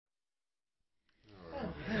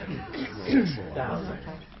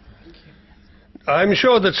I'm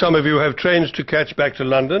sure that some of you have trains to catch back to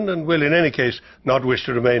London and will in any case not wish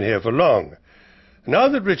to remain here for long. Now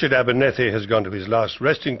that Richard Abernethy has gone to his last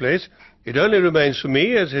resting place, it only remains for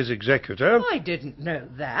me as his executor... I didn't know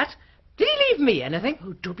that. Did he leave me anything?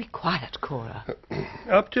 Oh, do be quiet, Cora.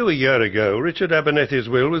 Up to a year ago, Richard Abernethy's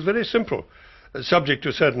will was very simple. Subject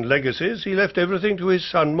to certain legacies, he left everything to his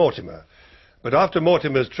son Mortimer. But after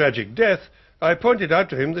Mortimer's tragic death, I pointed out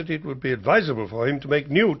to him that it would be advisable for him to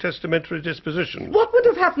make new testamentary dispositions. What would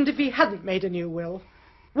have happened if he hadn't made a new will?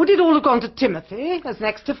 Would it all have gone to Timothy as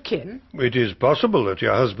next of kin? It is possible that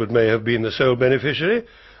your husband may have been the sole beneficiary,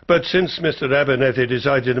 but since Mr. Abernethy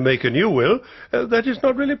decided to make a new will, that is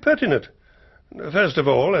not really pertinent. First of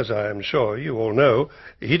all, as I am sure you all know,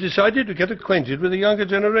 he decided to get acquainted with the younger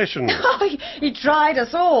generation. He tried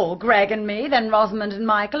us all, Greg and me, then Rosamond and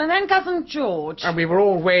Michael, and then Cousin George. And we were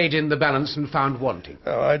all weighed in the balance and found wanting.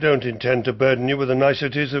 Oh, I don't intend to burden you with the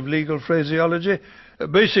niceties of legal phraseology.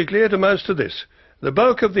 Basically, it amounts to this. The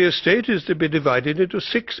bulk of the estate is to be divided into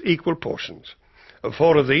 6 equal portions.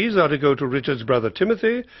 4 of these are to go to Richard's brother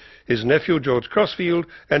Timothy, his nephew George Crossfield,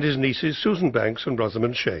 and his nieces Susan Banks and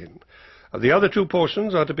Rosamond Shane. The other 2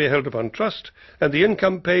 portions are to be held upon trust, and the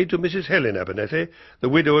income paid to Mrs. Helen Abernethy, the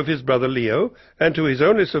widow of his brother Leo, and to his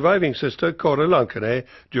only surviving sister, Cora Lansquenet,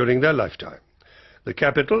 during their lifetime. The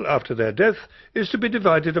capital, after their death, is to be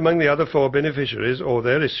divided among the other 4 beneficiaries or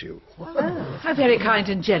their issue. Oh, how very kind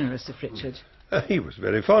and generous of Richard. He was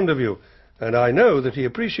very fond of you, and I know that he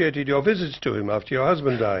appreciated your visits to him after your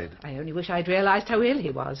husband died. I only wish I'd realised how ill he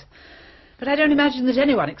was. But I don't imagine that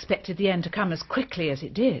anyone expected the end to come as quickly as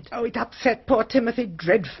it did. Oh, it upset poor Timothy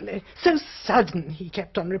dreadfully. So sudden, he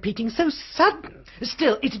kept on repeating, so sudden.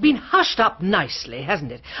 Still, it's been hushed up nicely,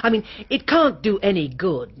 hasn't it? I mean, it can't do any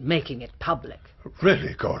good making it public.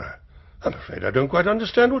 Really, Cora? I'm afraid I don't quite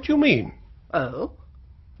understand what you mean. Oh?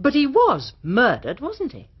 But he was murdered,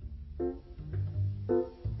 wasn't he?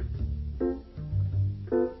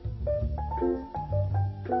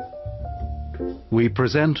 We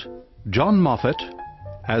present John Moffat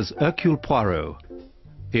as Hercule Poirot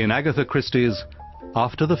in Agatha Christie's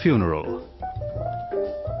After the Funeral.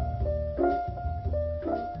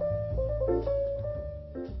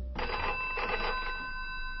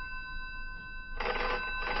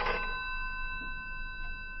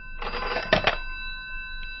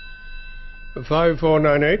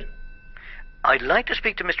 $5498. I'd like to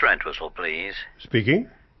speak to Mr. Entwistle, please. Speaking.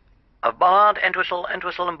 Ballard, Entwistle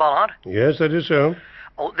and Ballard? Yes, that is so.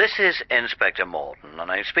 Oh, this is Inspector Morton,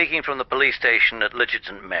 and I'm speaking from the police station at Litchard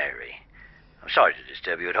St. Mary. I'm sorry to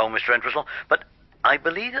disturb you at home, Mr. Entwistle, but I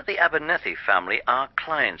believe that the Abernethy family are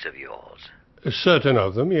clients of yours. Certain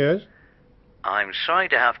of them, yes. I'm sorry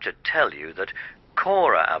to have to tell you that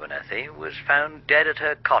Cora Abernethy was found dead at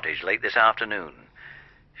her cottage late this afternoon.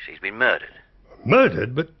 She's been murdered.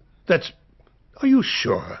 Murdered? But that's... Are you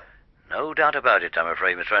sure? No doubt about it, I'm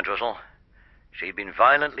afraid, Mr. Entwistle. She'd been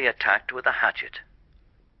violently attacked with a hatchet.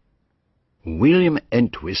 William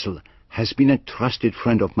Entwistle has been a trusted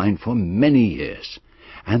friend of mine for many years,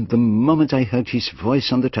 and the moment I heard his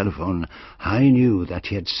voice on the telephone, I knew that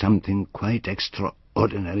he had something quite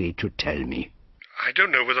extraordinary to tell me. I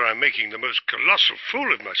don't know whether I'm making the most colossal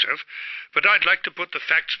fool of myself, but I'd like to put the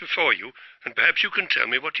facts before you, and perhaps you can tell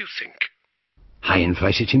me what you think. I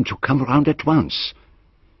invited him to come round at once.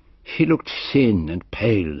 He looked thin and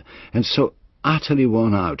pale, and so utterly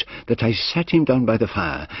worn out that I sat him down by the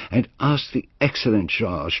fire and asked the excellent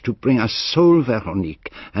Georges to bring us sole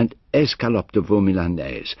Veronique and escalope de veau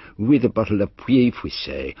Milanese with a bottle of Puy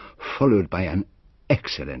Fouissé, followed by an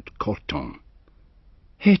excellent Corton.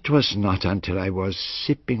 It was not until I was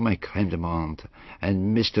sipping my crème de menthe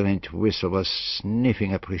and Mr. Entwistle was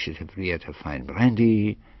sniffing appreciatively at a fine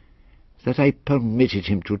brandy that I permitted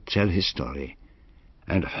him to tell his story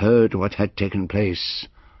and heard what had taken place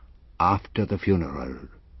after the funeral.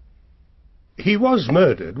 He was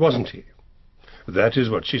murdered, wasn't he? That is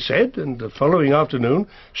what she said, and the following afternoon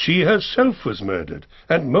she herself was murdered,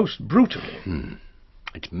 and most brutally.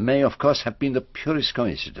 It may, of course, have been the purest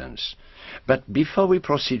coincidence. But before we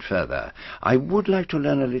proceed further, I would like to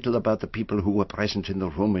learn a little about the people who were present in the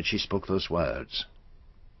room when she spoke those words.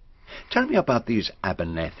 Tell me about these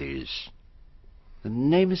Abernethys. The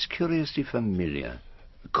name is curiously familiar.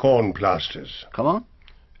 Cornplasters. Come on?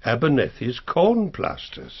 Abernethy's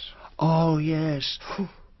cornplasters. Oh, yes,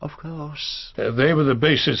 of course. They were the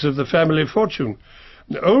basis of the family fortune.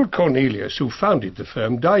 Old Cornelius, who founded the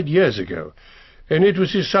firm, died years ago, and it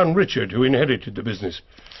was his son Richard who inherited the business.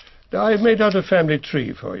 I've made out a family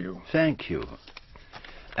tree for you. Thank you.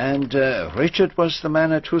 And Richard was the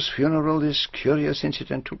man at whose funeral this curious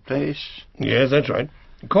incident took place? Yes, that's right.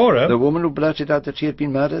 Cora... The woman who blurted out that he had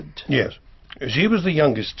been murdered? Yes. She was the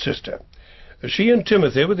youngest sister. She and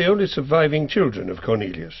Timothy were the only surviving children of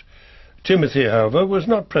Cornelius. Timothy, however, was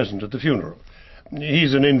not present at the funeral.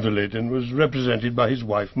 He's an invalid and was represented by his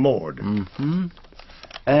wife, Maud. Mm-hmm.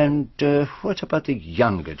 And what about the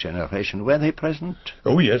younger generation? Were they present?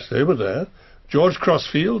 Oh, yes, they were there. George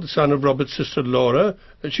Crossfield, the son of Robert's sister Laura.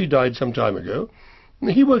 She died some time ago.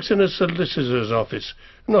 He works in a solicitor's office.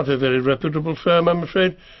 Not a very reputable firm, I'm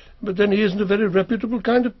afraid. But then he isn't a very reputable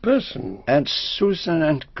kind of person. And Susan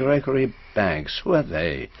and Gregory Banks, who are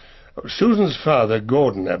they? Susan's father,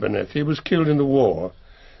 Gordon Abernethy, was killed in the war.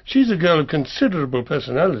 She's a girl of considerable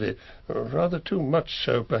personality. Rather too much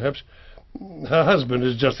so, perhaps. Her husband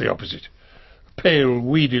is just the opposite. A pale,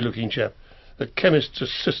 weedy-looking chap. A chemist's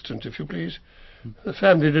assistant, if you please. The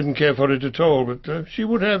family didn't care for it at all, but she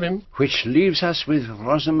would have him. Which leaves us with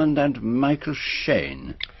Rosamond and Michael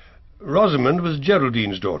Shane. Rosamond was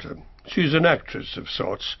Geraldine's daughter. She's an actress of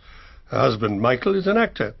sorts. Her husband, Michael, is an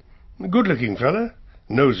actor. A good-looking fella.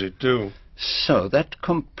 Knows it, too. So that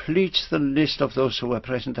completes the list of those who were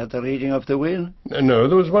present at the reading of the will? No,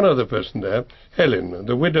 there was one other person there. Helen,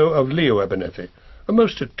 the widow of Leo Abernethy. A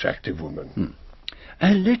most attractive woman.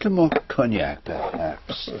 A little more cognac,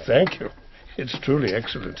 perhaps. Thank you. It's truly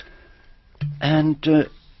excellent. And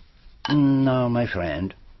now, my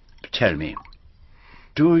friend, tell me,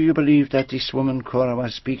 do you believe that this woman, Cora,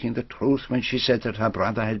 was speaking the truth when she said that her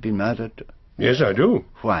brother had been murdered? Yes, I do.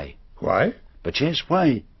 Why? Why? But yes,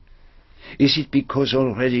 why? Is it because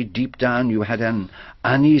already deep down you had an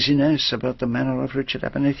uneasiness about the manner of Richard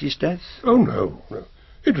Abernethy's death? Oh, no.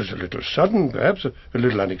 It was a little sudden, perhaps, a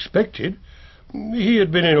little unexpected. He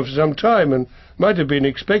had been ill for some time and might have been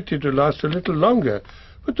expected to last a little longer,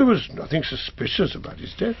 but there was nothing suspicious about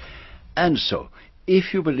his death. And so,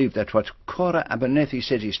 if you believe that what Cora Abernethy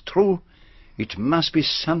said is true, it must be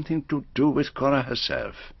something to do with Cora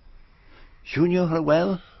herself. You knew her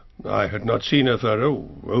well? I had not seen her for,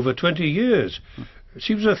 over 20 years.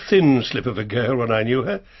 She was a thin slip of a girl when I knew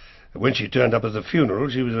her. When she turned up at the funeral,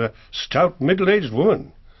 she was a stout, middle-aged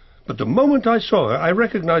woman. But the moment I saw her, I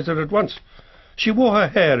recognized her at once. She wore her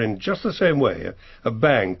hair in just the same way, a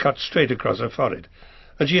bang cut straight across her forehead,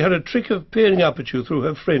 and she had a trick of peering up at you through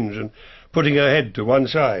her fringe and putting her head to one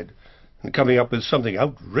side and coming up with something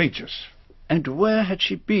outrageous. And where had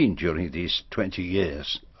she been during these 20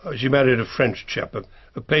 years? She married a French chap,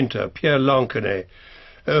 a painter, Pierre Lansquenet,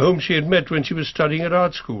 whom she had met when she was studying at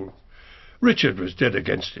art school. Richard was dead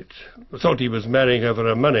against it, thought he was marrying her for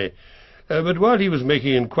her money, but while he was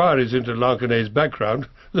making inquiries into Lansquenet's background,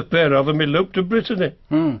 the pair of them eloped to Brittany.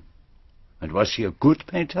 And was he a good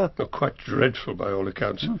painter? Quite dreadful, by all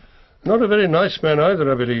accounts. Not a very nice man either,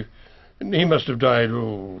 I believe. He must have died,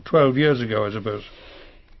 12 years ago, I suppose.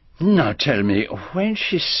 Now tell me, when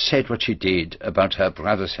she said what she did about her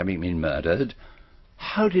brothers having been murdered,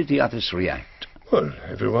 how did the others react? Well,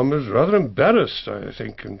 everyone was rather embarrassed, I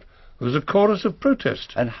think, and there was a chorus of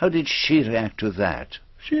protest. And how did she react to that?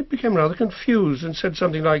 She became rather confused and said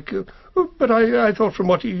something like, but I thought from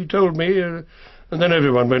what he told me, and then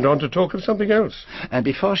everyone went on to talk of something else. And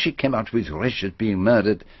before she came out with Richard being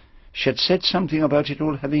murdered, she had said something about it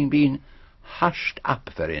all having been hushed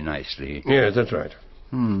up very nicely. Yes, that's right.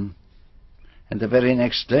 And the very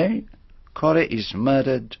next day, Cora is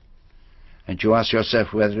murdered, and you ask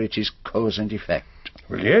yourself whether it is cause and effect.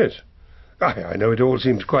 Well, yes. I know it all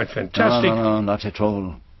seems quite fantastic. No, not at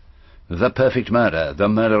all. The perfect murder, the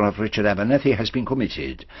murder of Richard Abernethy, has been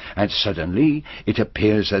committed, and suddenly it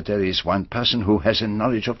appears that there is one person who has a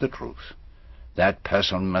knowledge of the truth. That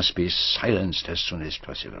person must be silenced as soon as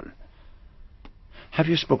possible. Have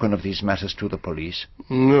you spoken of these matters to the police?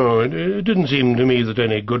 No, it didn't seem to me that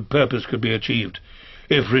any good purpose could be achieved.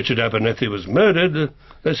 If Richard Abernethy was murdered,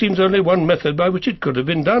 there seems only one method by which it could have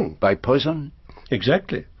been done. By poison?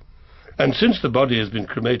 Exactly. And since the body has been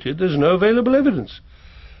cremated, there's no available evidence.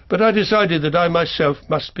 But I decided that I myself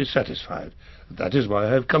must be satisfied. That is why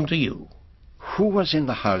I have come to you. Who was in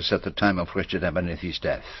the house at the time of Richard Abernethy's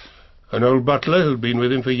death? An old butler who'd been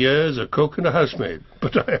with him for years, a cook and a housemaid.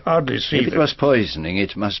 But I hardly see If it was poisoning,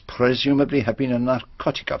 it must presumably have been a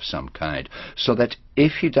narcotic of some kind, so that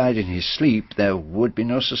if he died in his sleep, there would be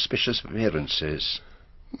no suspicious appearances.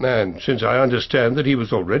 And since I understand that he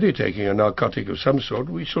was already taking a narcotic of some sort,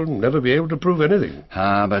 we shall never be able to prove anything.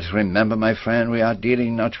 But remember, my friend, we are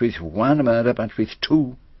dealing not with one murder, but with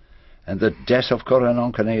two. And the death of Cora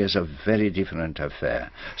Lansquenet is a very different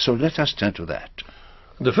affair. So let us turn to that.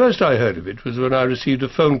 The first I heard of it was when I received a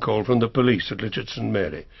phone call from the police at Litchard St.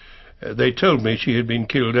 Mary. They told me she had been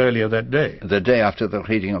killed earlier that day. The day after the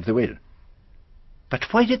reading of the will. But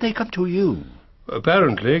why did they come to you?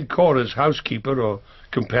 Apparently, Cora's housekeeper or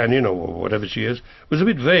companion, or whatever she is, was a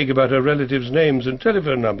bit vague about her relatives' names and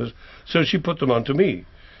telephone numbers, so she put them on to me.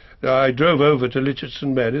 I drove over to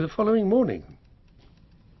Lichardson Mary the following morning.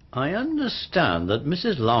 I understand that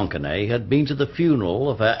Mrs. Lansquenet had been to the funeral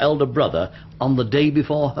of her elder brother on the day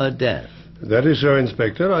before her death. That is so,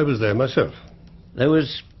 Inspector. I was there myself. There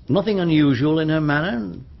was nothing unusual in her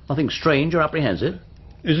manner, nothing strange or apprehensive.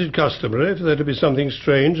 Is it customary for there to be something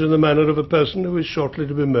strange in the manner of a person who is shortly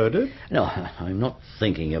to be murdered? No, I'm not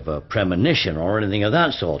thinking of a premonition or anything of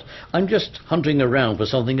that sort. I'm just hunting around for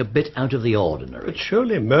something a bit out of the ordinary. But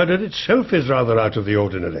surely murder itself is rather out of the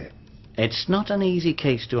ordinary. It's not an easy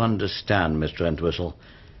case to understand, Mr. Entwistle.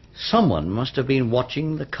 Someone must have been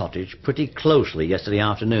watching the cottage pretty closely yesterday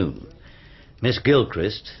afternoon. Miss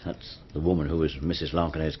Gilchrist, that's the woman who was Mrs.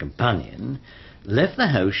 Lansquenet's companion, left the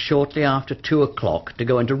house shortly after 2 o'clock to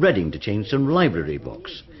go into Reading to change some library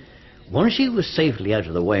books. Once she was safely out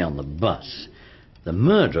of the way on the bus, the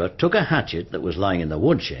murderer took a hatchet that was lying in the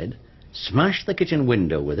woodshed, smashed the kitchen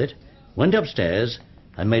window with it, went upstairs,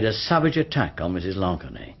 and made a savage attack on Mrs.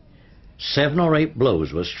 Lansquenet. 7 or 8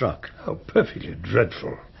 blows were struck. How perfectly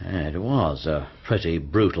dreadful. It was a pretty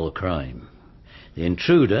brutal crime. The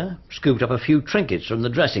intruder scooped up a few trinkets from the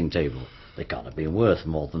dressing table. They can't have been worth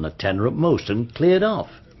more than a tenner at most, and cleared off.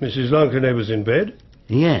 Mrs. Lansquenet was in bed?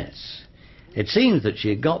 Yes. It seems that she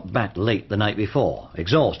had got back late the night before,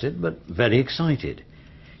 exhausted but very excited.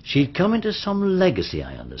 She'd come into some legacy,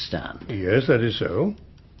 I understand. Yes, that is so.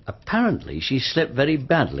 Apparently she slept very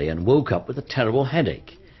badly and woke up with a terrible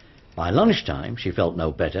headache. By lunchtime she felt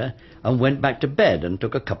no better and went back to bed and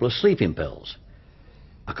took a couple of sleeping pills.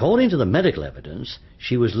 According to the medical evidence,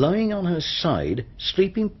 she was lying on her side,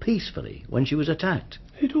 sleeping peacefully when she was attacked.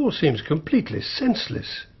 It all seems completely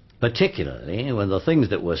senseless. Particularly when the things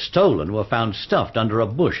that were stolen were found stuffed under a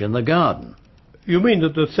bush in the garden. You mean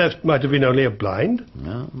that the theft might have been only a blind?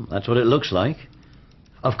 No, that's what it looks like.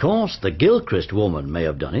 Of course, the Gilchrist woman may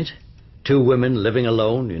have done it. 2 women living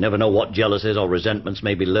alone, you never know what jealousies or resentments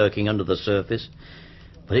may be lurking under the surface.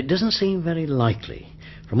 But it doesn't seem very likely.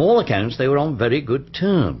 From all accounts, they were on very good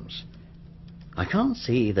terms. I can't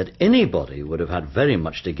see that anybody would have had very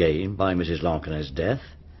much to gain by Mrs. Lansquenet's death.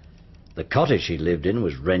 The cottage she lived in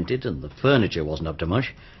was rented, and the furniture wasn't up to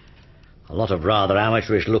much. A lot of rather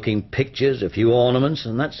amateurish-looking pictures, a few ornaments,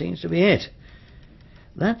 and that seems to be it.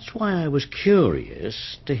 That's why I was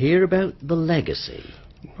curious to hear about the legacy.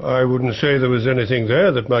 I wouldn't say there was anything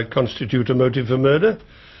there that might constitute a motive for murder.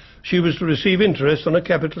 She was to receive interest on a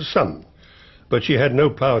capital sum, but she had no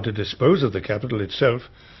power to dispose of the capital itself,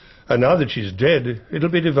 and now that she's dead, it'll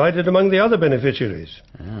be divided among the other beneficiaries.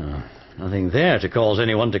 Oh, nothing there to cause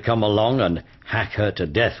anyone to come along and hack her to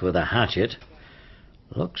death with a hatchet.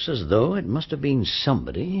 Looks as though it must have been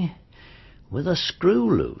somebody with a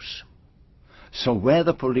screw loose. So were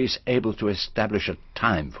the police able to establish a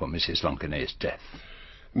time for Mrs. Lansquenet's death?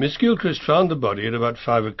 Miss Gilchrist found the body at about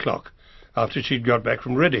 5 o'clock, after she'd got back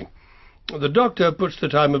from Reading. The doctor puts the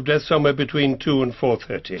time of death somewhere between 2 and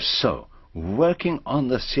 4:30. So, working on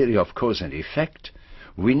the theory of cause and effect,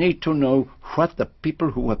 we need to know what the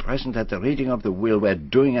people who were present at the reading of the will were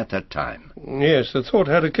doing at that time. Yes, the thought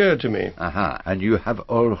had occurred to me. Aha, and you have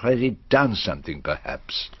already done something,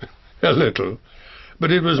 perhaps. A little.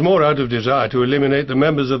 But it was more out of desire to eliminate the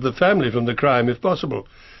members of the family from the crime, if possible.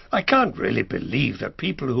 I can't really believe that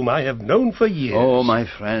people whom I have known for years... Oh, my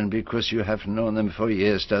friend, because you have known them for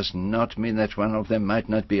years does not mean that one of them might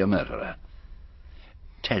not be a murderer.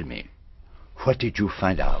 Tell me, what did you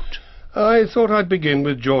find out? I thought I'd begin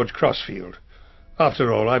with George Crossfield.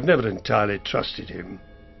 After all, I've never entirely trusted him.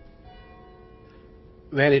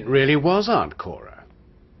 Well, it really was Aunt Cora.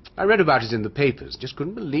 I read about it in the papers, just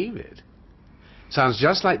couldn't believe it. Sounds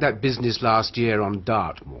just like that business last year on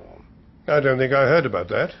Dartmoor. I don't think I heard about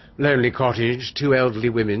that. Lonely cottage, 2 elderly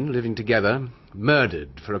women living together, murdered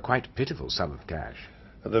for a quite pitiful sum of cash.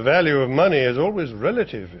 The value of money is always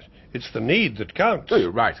relative. It's the need that counts. Oh,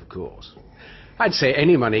 you're right, of course. I'd say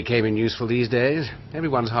any money came in useful these days.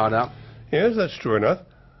 Everyone's hard up. Yes, that's true enough.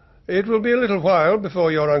 It will be a little while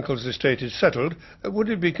before your uncle's estate is settled. Would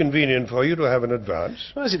it be convenient for you to have an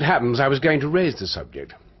advance? Well, as it happens, I was going to raise the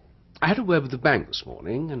subject. I had a word with the bank this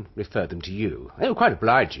morning and referred them to you. They were quite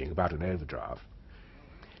obliging about an overdraft.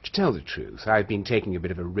 To tell the truth, I've been taking a bit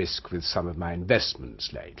of a risk with some of my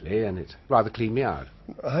investments lately, and it rather cleaned me out.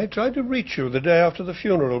 I tried to reach you the day after the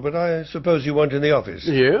funeral, but I suppose you weren't in the office.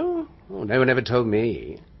 You? Oh, no one ever told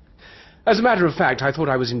me. As a matter of fact, I thought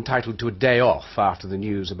I was entitled to a day off after the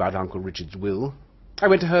news about Uncle Richard's will. I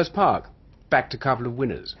went to Hurst Park. Backed a couple of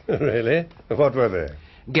winners. Really? What were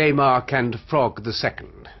they? Gaymark and Frog the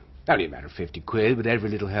Second. Only a matter of 50 quid, but every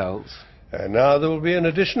little helps. And now there will be an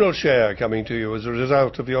additional share coming to you as a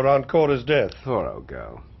result of your Aunt Cora's death. Poor old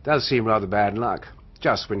girl. Does seem rather bad luck.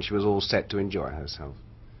 Just when she was all set to enjoy herself.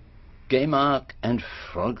 Gaymark and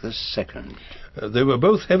Frog the Second. They were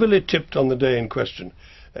both heavily tipped on the day in question.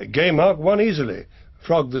 Gaymark won easily.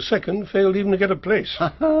 Frog the Second failed even to get a place.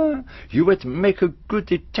 You would make a good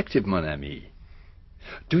detective, mon ami.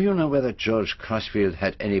 Do you know whether George Crossfield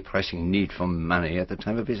had any pressing need for money at the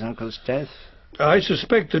time of his uncle's death? I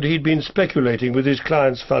suspect that he'd been speculating with his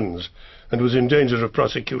client's funds and was in danger of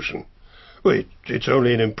prosecution. Well, it's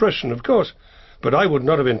only an impression, of course, but I would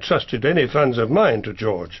not have entrusted any funds of mine to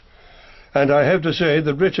George. And I have to say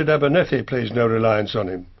that Richard Abernethy placed no reliance on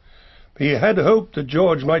him. He had hoped that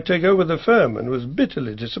George might take over the firm and was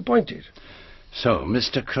bitterly disappointed. So,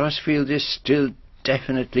 Mr. Crossfield is still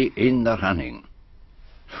definitely in the running.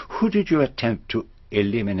 Who did you attempt to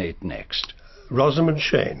eliminate next? Rosamond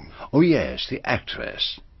Shane. Oh, yes, the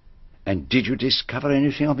actress. And did you discover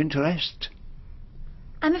anything of interest?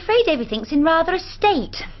 I'm afraid everything's in rather a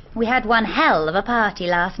state. We had one hell of a party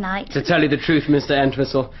last night. To tell you the truth, Mr.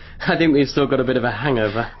 Entwistle, I think we've still got a bit of a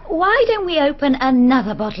hangover. Why don't we open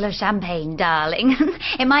another bottle of champagne, darling?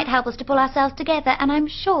 It might help us to pull ourselves together, and I'm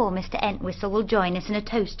sure Mr. Entwistle will join us in a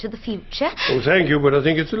toast to the future. Oh, thank you, but I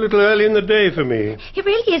think it's a little early in the day for me. It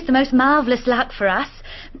really is the most marvellous luck for us.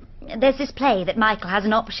 There's this play that Michael has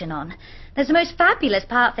an option on. There's the most fabulous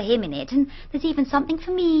part for him in it, and there's even something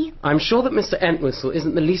for me. I'm sure that Mr. Entwistle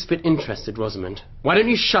isn't the least bit interested, Rosamond. Why don't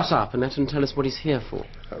you shut up and let him tell us what he's here for?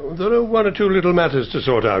 There are one or two little matters to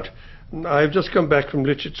sort out. I've just come back from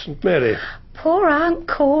Litchett St. Mary. Poor Aunt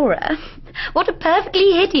Cora. What a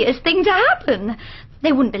perfectly hideous thing to happen.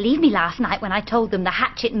 They wouldn't believe me last night when I told them the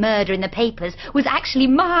Hatchet murder in the papers was actually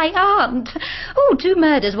my aunt. Oh, 2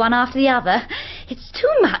 murders, one after the other. It's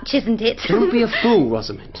too much, isn't it? Don't be a fool,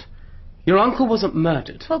 Rosamond. Your uncle wasn't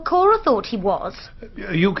murdered. Well, Cora thought he was.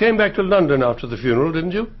 You came back to London after the funeral,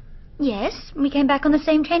 didn't you? Yes, we came back on the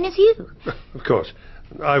same train as you. Of course.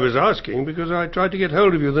 I was asking because I tried to get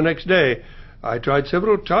hold of you the next day. I tried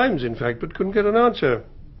several times, in fact, but couldn't get an answer.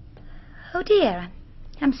 Oh, dear.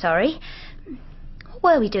 I'm sorry.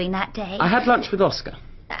 What were we doing that day? I had lunch with Oscar.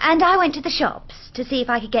 And I went to the shops to see if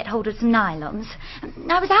I could get hold of some nylons.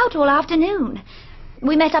 I was out all afternoon.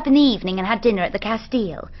 We met up in the evening and had dinner at the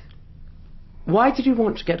Castile. Why did you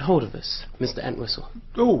want to get hold of us, Mr. Entwistle?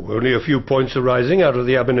 Oh, only a few points arising out of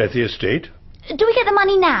the Abernethy estate. Do we get the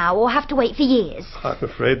money now or have to wait for years? I'm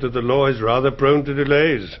afraid that the law is rather prone to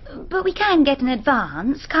delays. But we can get an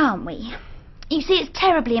advance, can't we? You see, it's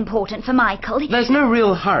terribly important for Michael. There's no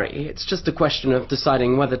real hurry. It's just a question of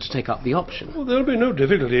deciding whether to take up the option. Well, there'll be no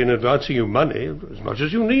difficulty in advancing you money, as much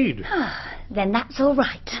as you need. Then that's all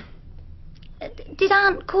right. Did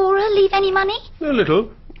Aunt Cora leave any money? A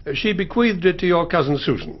little. She bequeathed it to your cousin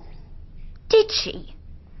Susan. Did she?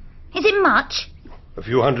 Is it much? A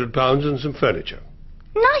few £100 and some furniture.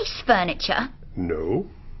 Nice furniture. No.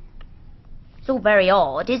 It's all very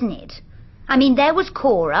odd, isn't it? I mean, there was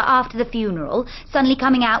Cora after the funeral, suddenly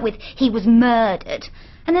coming out with he was murdered.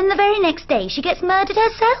 And then the very next day she gets murdered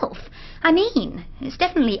herself. I mean, it's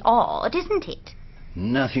definitely odd, isn't it?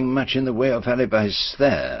 Nothing much in the way of alibis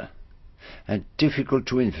there. And difficult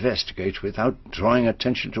to investigate without drawing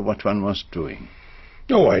attention to what one was doing.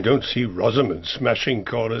 Oh, I don't see Rosamond smashing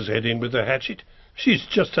Cora's head in with a hatchet. She's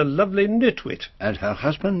just a lovely nitwit. And her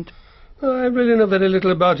husband? I really know very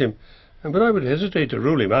little about him, but I would hesitate to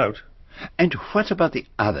rule him out. And what about the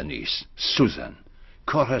other niece, Susan,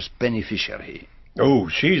 Cora's beneficiary? Oh,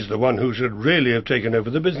 she's the one who should really have taken over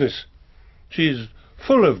the business. She's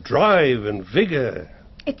full of drive and vigour.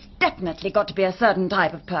 It's definitely got to be a certain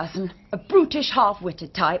type of person. A brutish,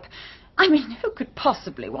 half-witted type. I mean, who could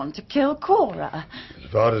possibly want to kill Cora?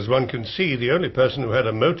 As far as one can see, the only person who had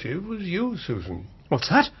a motive was you, Susan. What's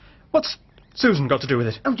that? What's Susan got to do with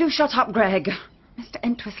it? Oh, do shut up, Greg. Mr.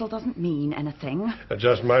 Entwistle doesn't mean anything.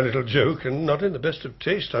 Just my little joke, and not in the best of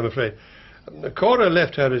taste, I'm afraid. Cora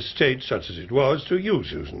left her estate, such as it was, to you,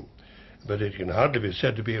 Susan. But it can hardly be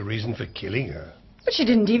said to be a reason for killing her. But she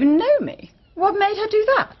didn't even know me. What made her do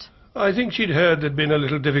that? I think she'd heard there'd been a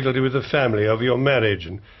little difficulty with the family over your marriage,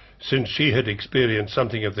 and since she had experienced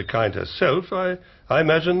something of the kind herself, I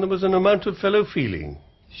imagine there was an amount of fellow feeling.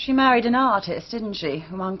 She married an artist, didn't she,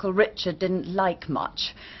 whom Uncle Richard didn't like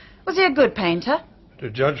much. Was he a good painter?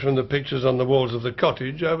 To judge from the pictures on the walls of the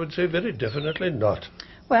cottage, I would say very definitely not.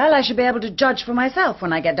 Well, I should be able to judge for myself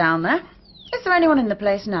when I get down there. Is there anyone in the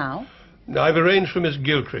place now? I've arranged for Miss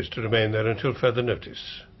Gilchrist to remain there until further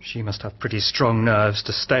notice. She must have pretty strong nerves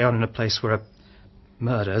to stay on in a place where a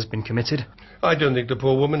murder has been committed. I don't think the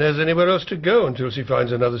poor woman has anywhere else to go until she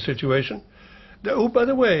finds another situation. Oh, by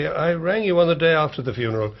the way, I rang you on the day after the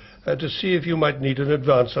funeral to see if you might need an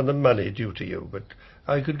advance on the money due to you, but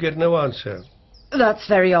I could get no answer. That's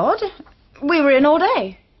very odd. We were in all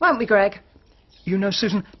day, weren't we, Greg? You know,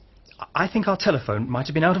 Susan, I think our telephone might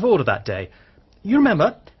have been out of order that day. You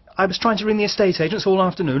remember, I was trying to ring the estate agents all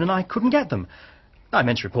afternoon and I couldn't get them. I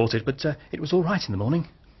meant to report it, but it was all right in the morning.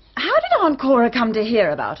 How did Aunt Cora come to hear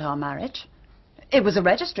about our marriage? It was a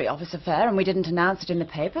registry office affair and we didn't announce it in the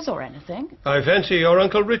papers or anything. I fancy your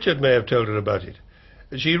Uncle Richard may have told her about it.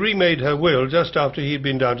 She remade her will just after he'd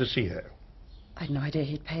been down to see her. I'd no idea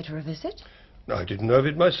he'd paid her a visit. I didn't know of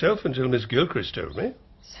it myself until Miss Gilchrist told me.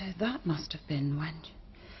 So that must have been when...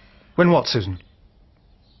 When what, Susan?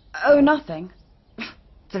 Oh, nothing.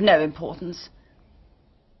 It's of no importance.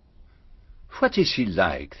 What is he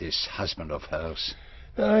like, this husband of hers?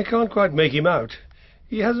 I can't quite make him out.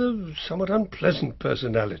 He has a somewhat unpleasant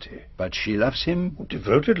personality. But she loves him?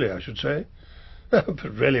 Devotedly, I should say. But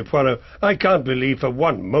really, Poirot, I can't believe for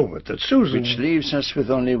one moment that Susan... Which leaves us with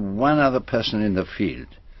only one other person in the field.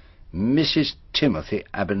 Mrs. Timothy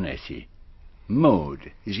Abernethy.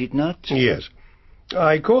 Maud, is it not? Yes.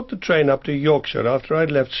 I caught the train up to Yorkshire after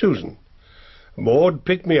I'd left Susan. Maud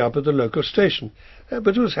picked me up at the local station,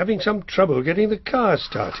 but was having some trouble getting the car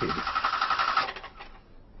started.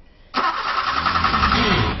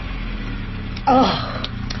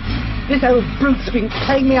 Oh, this old brute's been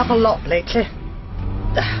playing me up a lot lately.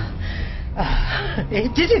 He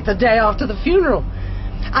did it the day after the funeral.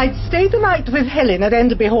 I'd stayed the night with Helen at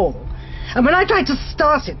Enderby Hall, and when I tried to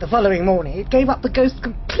start it the following morning, it gave up the ghost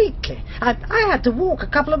completely. I had to walk a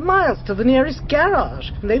couple of miles to the nearest garage,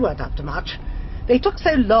 and they weren't up to much. They took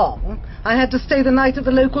so long, I had to stay the night at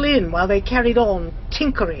the local inn while they carried on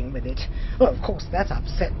tinkering with it. Well, of course, that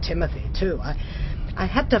upset Timothy, too. I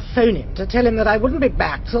had to phone him to tell him that I wouldn't be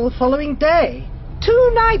back till the following day.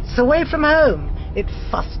 2 nights away from home. It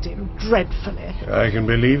fussed him dreadfully. I can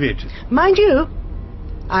believe it. Mind you,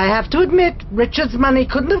 I have to admit, Richard's money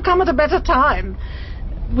couldn't have come at a better time.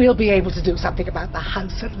 We'll be able to do something about the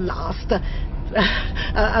house at last.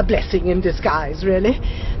 A blessing in disguise, really.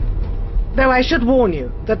 Though I should warn you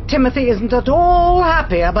that Timothy isn't at all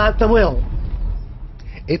happy about the will.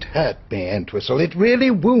 It hurt me, Entwistle. It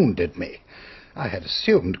really wounded me. I had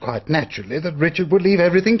assumed quite naturally that Richard would leave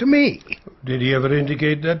everything to me. Did he ever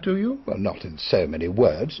indicate that to you? Well, not in so many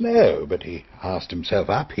words, no, but he asked himself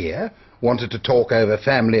up here, wanted to talk over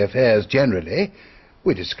family affairs generally.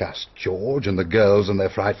 We discussed George and the girls and their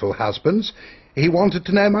frightful husbands. He wanted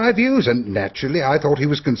to know my views, and naturally I thought he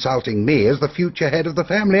was consulting me as the future head of the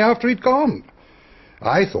family after he'd gone.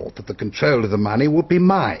 I thought that the control of the money would be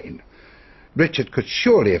mine. Richard could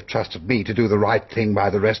surely have trusted me to do the right thing by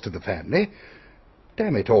the rest of the family.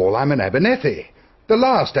 Damn it all, I'm an Abernethy. The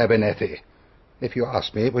last Abernethy. If you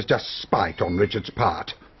ask me, it was just spite on Richard's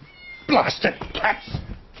part. Blasted cats!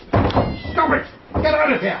 Stop it! Get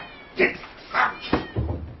out of here! Get out!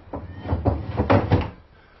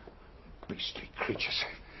 Beastly creatures.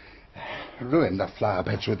 Ruined the flower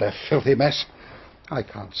beds with their filthy mess. I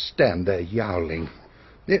can't stand their yowling.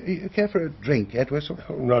 You care for a drink, Edward?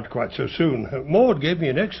 Oh, not quite so soon. Maud gave me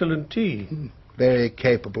an excellent tea. Very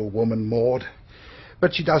capable woman, Maud.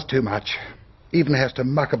 But she does too much. Even has to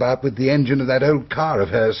muck about with the engine of that old car of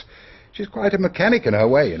hers. She's quite a mechanic in her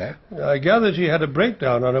way, you know. I gather she had a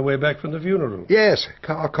breakdown on her way back from the funeral. Yes,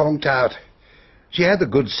 car conked out. She had the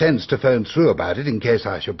good sense to phone through about it in case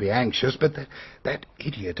I should be anxious, but that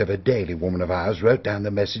idiot of a Daily woman of ours wrote down the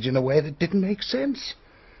message in a way that didn't make sense.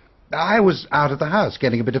 I was out of the house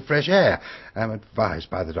getting a bit of fresh air. I'm advised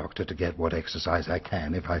by the doctor to get what exercise I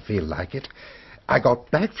can if I feel like it. I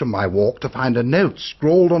got back from my walk to find a note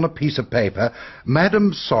scrawled on a piece of paper,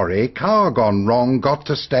 "Madam, sorry, car gone wrong, got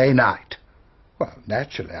to stay night." Well,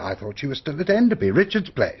 naturally, I thought she was still at Enderby, Richard's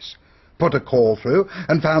place. Put a call through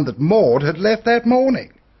and found that Maud had left that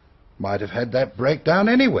morning. Might have had that breakdown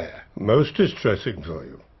anywhere. Most distressing for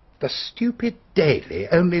you. The stupid Daily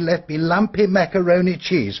only left me lumpy macaroni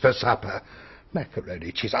cheese for supper.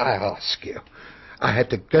 Macaroni cheese, I ask you. I had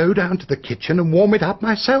to go down to the kitchen and warm it up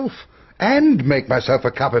myself. And make myself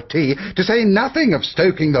a cup of tea, to say nothing of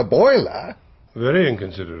stoking the boiler. Very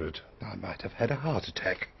inconsiderate. I might have had a heart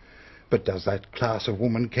attack. But does that class of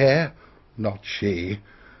woman care? Not she.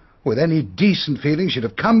 With any decent feeling, she'd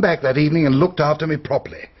have come back that evening and looked after me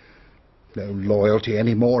properly. No loyalty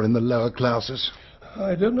any more in the lower classes.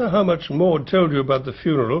 I don't know how much Maud told you about the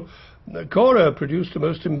funeral, Cora produced a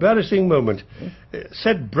most embarrassing moment.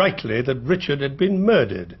 Said brightly that Richard had been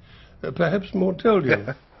murdered. Perhaps more told you.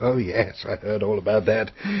 Oh, yes, I heard all about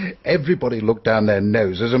that. Everybody looked down their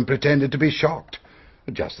noses and pretended to be shocked.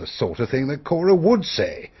 Just the sort of thing that Cora would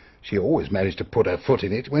say. She always managed to put her foot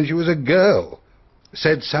in it when she was a girl.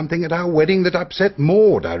 Said something at our wedding that upset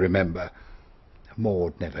Maud, I remember.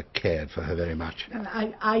 Maud never cared for her very much.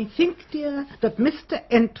 I think, dear, that Mr.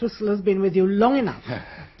 Entwistle has been with you long enough.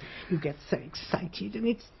 You get so excited, and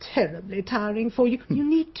it's terribly tiring for you. You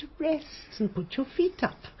need to rest and put your feet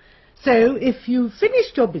up. So, if you've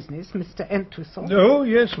finished your business, Mr. Entwistle... Oh,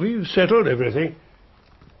 yes, we've settled everything.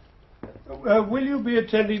 Will you be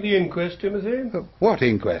attending the inquest, Timothy? What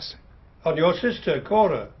inquest? On your sister,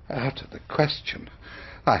 Cora. Out of the question.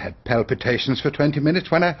 I had palpitations for 20 minutes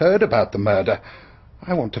when I heard about the murder.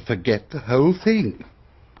 I want to forget the whole thing.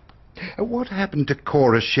 What happened to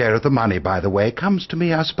Cora's share of the money, by the way, comes to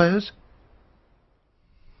me, I suppose?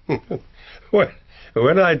 Well,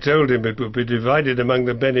 when I told him it would be divided among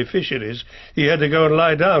the beneficiaries, he had to go and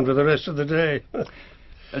lie down for the rest of the day.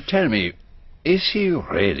 Tell me, is he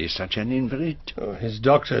really such an invalid? Oh, his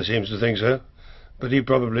doctor seems to think so, but he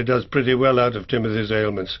probably does pretty well out of Timothy's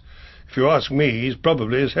ailments. If you ask me, he's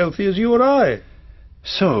probably as healthy as you or I.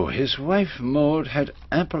 So, his wife Maud had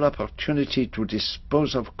ample opportunity to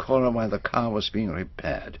dispose of Cora while the car was being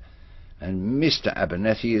repaired, and Mr.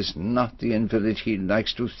 Abernethy is not the invalid he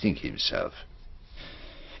likes to think himself.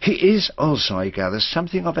 He is also, I gather,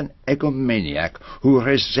 something of an egomaniac who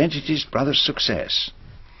resented his brother's success.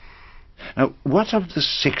 Now, what of the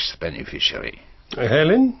sixth beneficiary?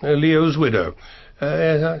 Helen, Leo's widow.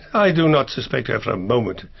 I do not suspect her for a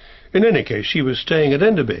moment. In any case, she was staying at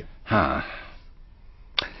Enderby. Ah.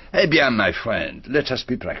 Eh bien, my friend, let us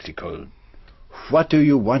be practical. What do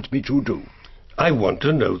you want me to do? I want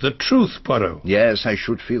to know the truth, Poirot. Yes, I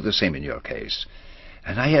should feel the same in your case.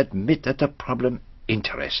 And I admit that the problem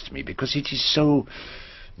interests me, because it is so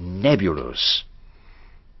nebulous.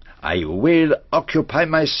 I will occupy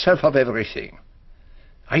myself of everything.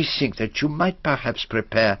 I think that you might perhaps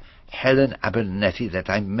prepare Helen Abernethy that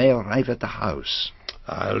I may arrive at the house.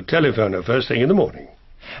 I'll telephone her first thing in the morning.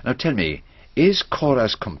 Now tell me, is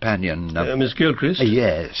Cora's companion... Miss Gilchrist?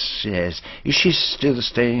 Yes. Is she still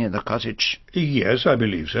staying in the cottage? Yes, I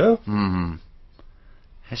believe so.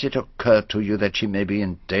 Has it occurred to you that she may be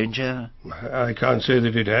in danger? I can't say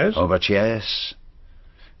that it has. Oh, but yes.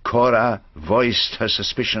 Cora voiced her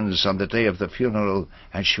suspicions on the day of the funeral,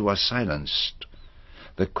 and she was silenced.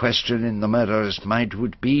 The question in the murderer's mind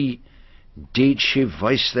would be, did she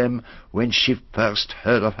voice them when she first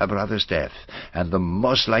heard of her brother's death? And the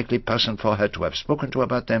most likely person for her to have spoken to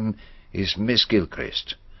about them is Miss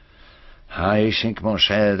Gilchrist. I think, mon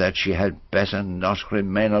cher, that she had better not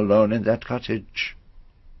remain alone in that cottage.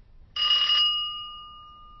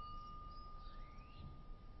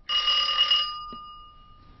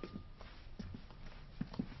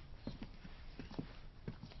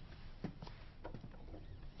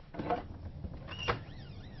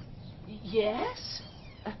 Yes?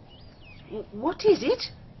 What is it?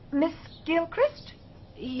 Miss Gilchrist?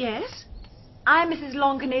 Yes? I'm Mrs.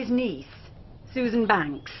 Longonet's niece, Susan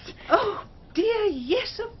Banks. Oh, dear,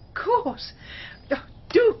 yes, of course. Oh,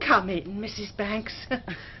 do come in, Mrs. Banks.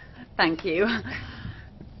 Thank you.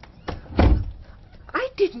 I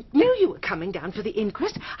didn't know you were coming down for the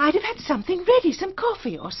inquest. I'd have had something ready, some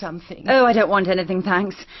coffee or something. Oh, I don't want anything,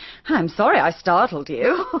 thanks. I'm sorry I startled you.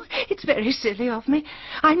 Oh, it's very silly of me.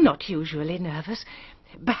 I'm not usually nervous.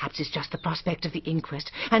 Perhaps it's just the prospect of the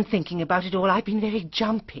inquest, and thinking about it all, I've been very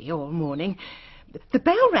jumpy all morning. The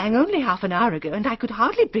bell rang only half an hour ago, and I could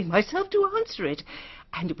hardly bring myself to answer it.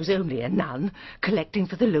 And it was only a nun collecting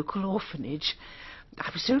for the local orphanage. I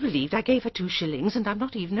was so relieved I gave her 2 shillings, and I'm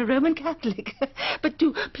not even a Roman Catholic. But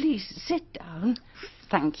do, please, sit down.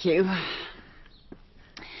 Thank you.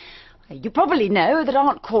 You probably know that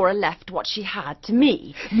Aunt Cora left what she had to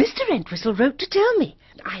me. Mr. Entwistle wrote to tell me.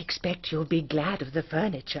 I expect you'll be glad of the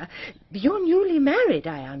furniture. You're newly married,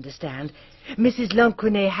 I understand. Mrs.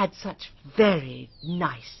 Lonquenet had such very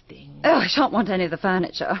nice things. Oh, I shan't want any of the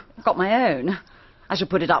furniture. I've got my own. I shall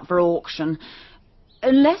put it up for auction.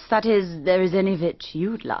 Unless, that is, there is any of it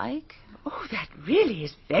you'd like. Oh, that really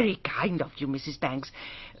is very kind of you, Mrs. Banks.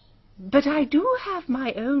 But I do have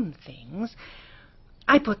my own things.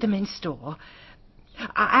 I put them in store.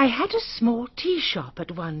 I had a small tea shop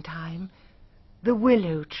at one time. The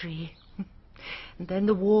Willow Tree. And then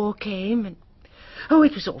the war came, and... Oh,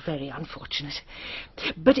 it was all very unfortunate.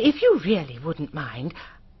 But if you really wouldn't mind,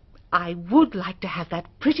 I would like to have that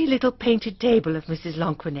pretty little painted table of Mrs.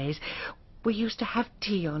 Lonquenet's. We used to have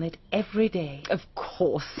tea on it every day. Of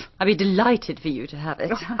course. I'd be delighted for you to have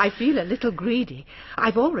it. Oh, I feel a little greedy.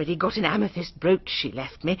 I've already got an amethyst brooch she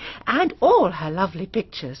left me, and all her lovely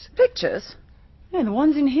pictures. Pictures? Yeah, the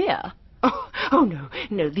ones in here. Oh,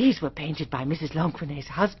 no, these were painted by Mrs. Lonquenay's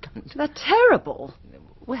husband. They're terrible.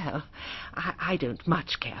 Well, I don't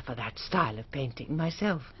much care for that style of painting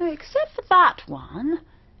myself. Except for that one.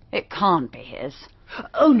 It can't be his.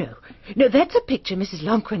 Oh, no, that's a picture Mrs.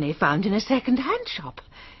 Lonquenay found in a second-hand shop.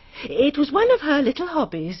 It was one of her little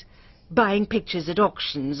hobbies, buying pictures at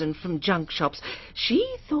auctions and from junk shops.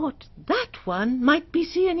 She thought that one might be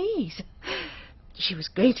C&E's. She was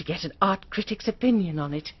going to get an art critic's opinion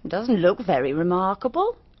on it. It doesn't look very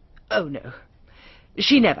remarkable. Oh, no.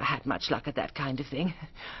 She never had much luck at that kind of thing.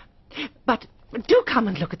 But do come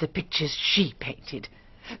and look at the pictures she painted.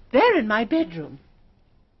 They're in my bedroom.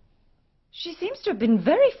 She seems to have been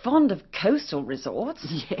very fond of coastal resorts.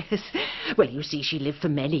 Yes. Well, you see, she lived for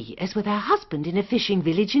many years with her husband in a fishing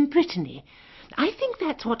village in Brittany. I think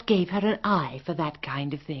that's what gave her an eye for that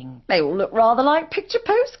kind of thing. They all look rather like picture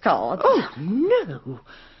postcards. Oh, no.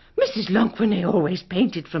 Mrs. Lonquenay always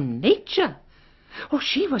painted from nature. Oh,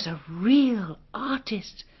 she was a real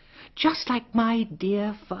artist, just like my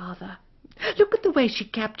dear father. Look at the way she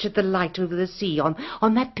captured the light over the sea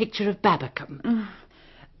on that picture of Babbacombe.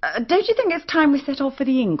 Don't you think it's time we set off for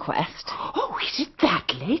the inquest? Oh, is it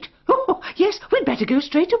that late? Oh, yes, we'd better go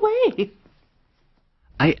straight away.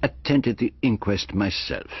 I attended the inquest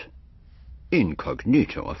myself.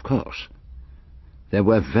 Incognito, of course. There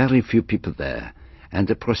were very few people there, and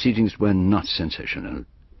the proceedings were not sensational.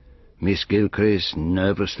 Miss Gilchrist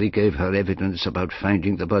nervously gave her evidence about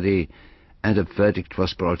finding the body, and a verdict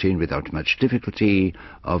was brought in without much difficulty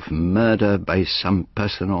of murder by some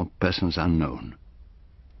person or persons unknown.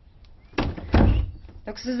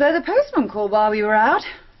 Looks as though the postman called while we were out.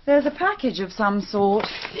 There's a package of some sort.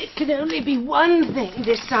 It can only be one thing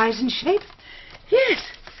this size and shape. Yes,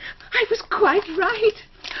 I was quite right.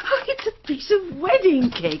 Oh, it's a piece of wedding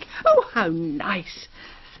cake. Oh, how nice.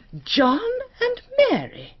 John and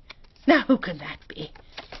Mary. Now, who can that be?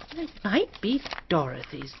 It might be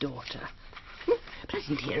Dorothy's daughter. But I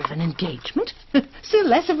didn't hear of an engagement. Still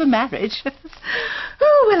less of a marriage.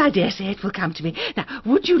 Oh, well, I dare say it will come to me. Now,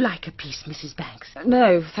 would you like a piece, Mrs. Banks?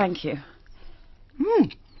 No, thank you.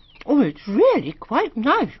 Oh, it's really quite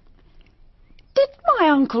nice. Did my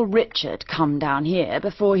Uncle Richard come down here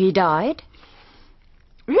before he died?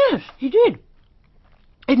 Yes, he did.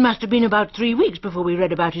 It must have been about 3 weeks before we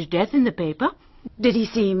read about his death in the paper. Did he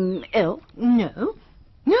seem ill? No,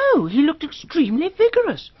 he looked extremely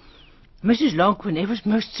vigorous. Mrs. Lonquenay was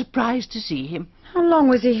most surprised to see him. How long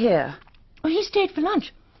was he here? Oh, he stayed for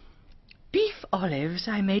lunch. Beef olives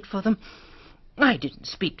I made for them. I didn't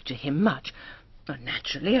speak to him much.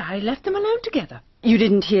 Naturally, I left them alone together. You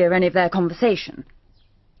didn't hear any of their conversation?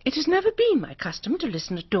 It has never been my custom to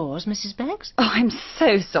listen at doors, Mrs. Banks. Oh, I'm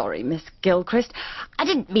so sorry, Miss Gilchrist. I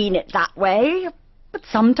didn't mean it that way. But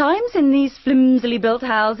sometimes in these flimsily built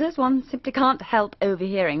houses, one simply can't help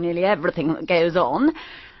overhearing nearly everything that goes on.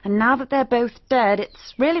 And now that they're both dead,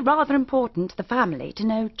 it's really rather important to the family to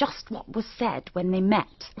know just what was said when they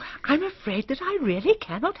met. I'm afraid that I really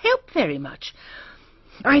cannot help very much.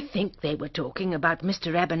 I think they were talking about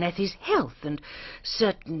Mr. Abernethy's health and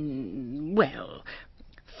certain,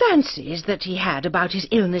 fancies that he had about his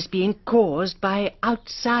illness being caused by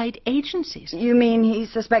outside agencies. You mean he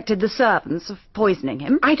suspected the servants of poisoning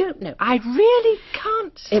him? I don't know. I really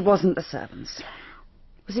can't. It wasn't the servants.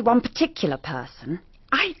 Was it one particular person?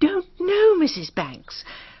 I don't know, Mrs. Banks.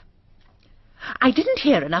 I didn't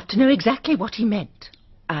hear enough to know exactly what he meant.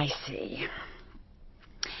 I see.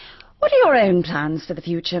 What are your own plans for the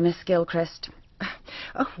future, Miss Gilchrist?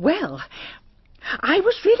 Well, I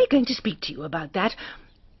was really going to speak to you about that.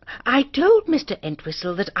 I told Mr.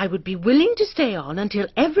 Entwistle that I would be willing to stay on until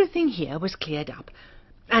everything here was cleared up.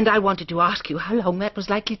 And I wanted to ask you how long that was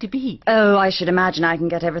likely to be. Oh, I should imagine I can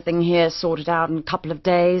get everything here sorted out in a couple of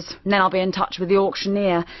days. And then I'll be in touch with the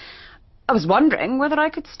auctioneer. I was wondering whether I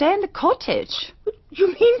could stay in the cottage. You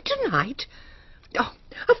mean tonight? Oh,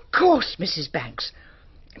 of course, Mrs. Banks.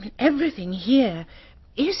 I mean, everything here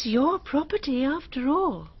is your property after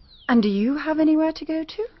all. And do you have anywhere to go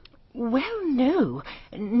to? Well, no,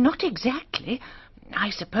 not exactly. I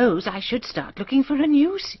suppose I should start looking for a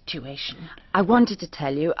new situation. I wanted to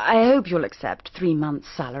tell you, I hope you'll accept 3 months'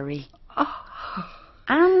 salary. Oh.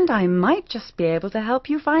 And I might just be able to help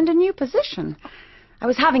you find a new position. I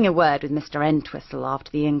was having a word with Mr. Entwistle after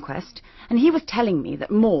the inquest, and he was telling me that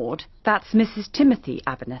Maud, that's Mrs. Timothy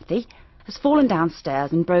Abernethy, has fallen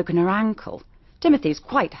downstairs and broken her ankle. Timothy's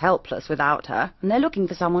quite helpless without her, and they're looking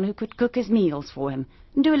for someone who could cook his meals for him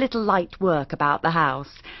and do a little light work about the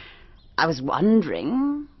house. I was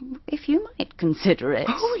wondering if you might consider it.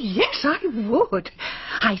 Oh, yes, I would.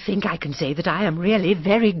 I think I can say that I am really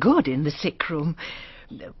very good in the sick room.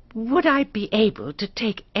 Would I be able to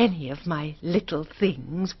take any of my little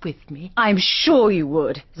things with me? I'm sure you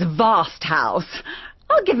would. It's a vast house.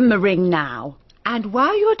 I'll give him a ring now. And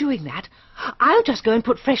while you're doing that, I'll just go and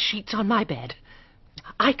put fresh sheets on my bed.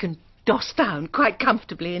 I can doss down quite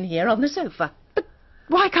comfortably in here on the sofa. But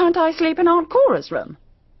why can't I sleep in Aunt Cora's room?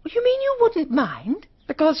 You mean you wouldn't mind?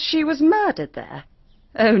 Because she was murdered there.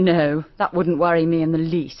 Oh, no, that wouldn't worry me in the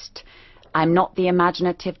least. I'm not the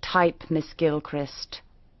imaginative type, Miss Gilchrist.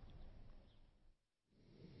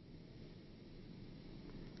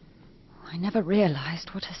 I never realised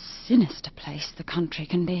what a sinister place the country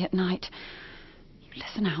can be at night. You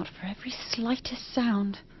listen out for every slightest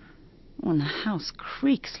sound. And the house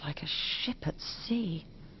creaks like a ship at sea.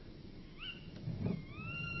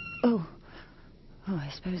 Oh, I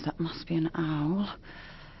suppose that must be an owl.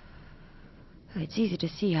 It's easy to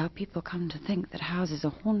see how people come to think that houses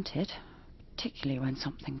are haunted, particularly when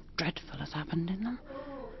something dreadful has happened in them.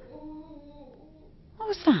 What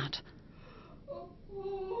was that?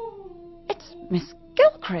 It's Miss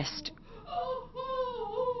Gilchrist.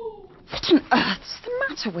 What on earth's the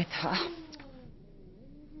matter with her?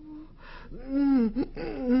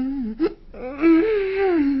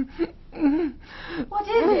 What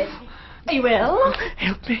is it? Are you ill?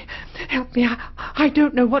 Help me. I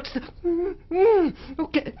don't know what's the... Oh,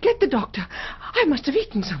 get the doctor. I must have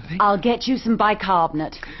eaten something. I'll get you some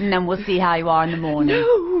bicarbonate, and then we'll see how you are in the morning.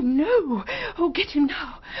 No. Oh, get him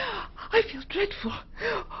now. I feel dreadful.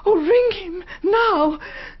 Oh, ring him now.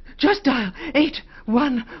 Just dial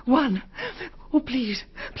 811. Oh, please,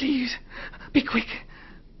 be quick.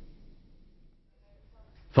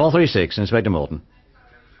 436, Inspector Morton.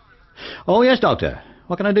 Oh, yes, Doctor.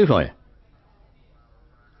 What can I do for you?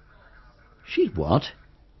 She what?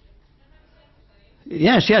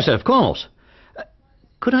 Yes, of course.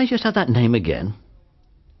 Could I just have that name again?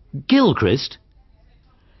 Gilchrist?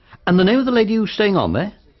 And the name of the lady who's staying on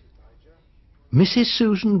there? Mrs.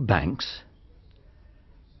 Susan Banks?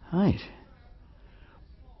 Right.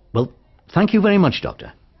 Well, thank you very much,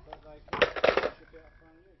 Doctor.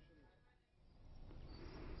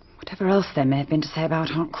 Whatever else there may have been to say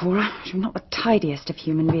about Aunt Cora, she's not the tidiest of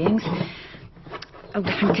human beings. Old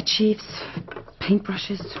handkerchiefs,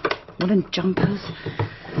 paintbrushes, woolen jumpers,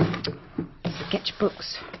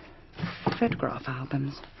 sketchbooks, photograph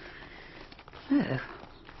albums. Oh,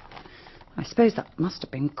 I suppose that must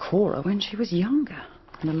have been Cora when she was younger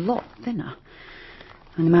and a lot thinner.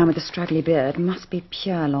 And the man with the straggly beard must be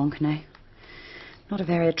Pierre Longuenay. Not a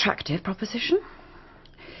very attractive proposition.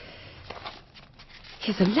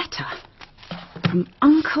 Here's a letter from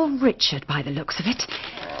Uncle Richard, by the looks of it.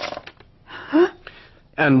 Huh?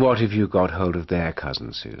 And what have you got hold of there,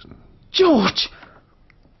 Cousin Susan? George!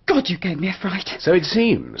 God, you gave me a fright. So it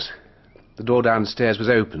seems. The door downstairs was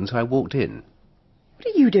open, so I walked in. What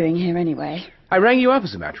are you doing here, anyway? I rang you up,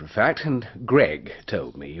 as a matter of fact, and Greg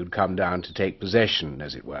told me you'd come down to take possession,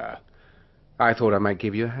 as it were. I thought I might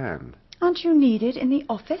give you a hand. Aren't you needed in the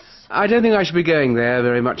office? I don't think I shall be going there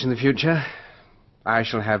very much in the future. I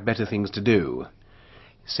shall have better things to do.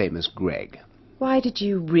 Same as Greg. Why did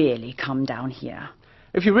you really come down here?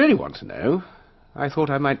 If you really want to know, I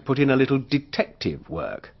thought I might put in a little detective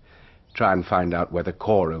work. Try and find out whether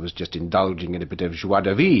Cora was just indulging in a bit of joie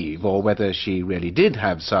de vivre, or whether she really did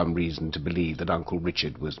have some reason to believe that Uncle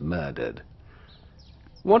Richard was murdered.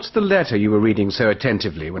 What's the letter you were reading so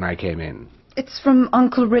attentively when I came in? It's from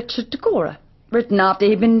Uncle Richard to Cora, written after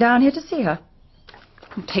he'd been down here to see her.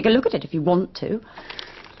 Take a look at it if you want to.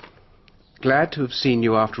 Glad to have seen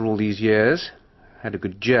you after all these years. Had a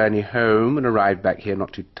good journey home and arrived back here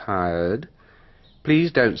not too tired.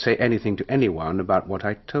 Please don't say anything to anyone about what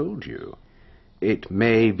I told you. It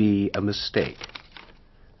may be a mistake.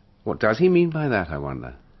 What does he mean by that, I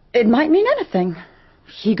wonder? It might mean anything.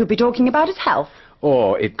 He could be talking about his health.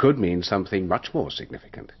 Or it could mean something much more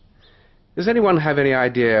significant. Does anyone have any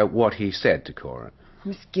idea what he said to Cora?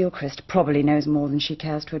 Miss Gilchrist probably knows more than she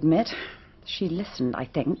cares to admit. She listened, I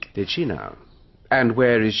think. Did she now? And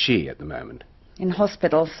where is she at the moment? In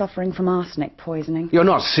hospital, suffering from arsenic poisoning. You're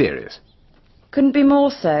not serious? Couldn't be more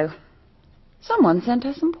so. Someone sent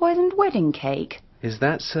her some poisoned wedding cake. Is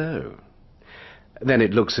that so? Then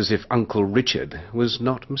it looks as if Uncle Richard was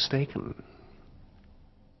not mistaken.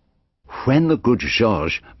 When the good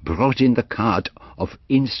Georges brought in the card of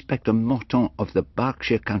Inspector Morton of the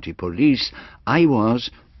Berkshire County Police, I was,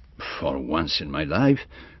 for once in my life,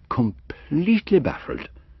 completely baffled.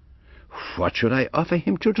 What should I offer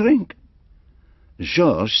him to drink?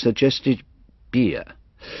 Georges suggested beer.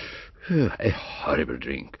 A horrible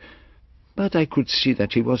drink. But I could see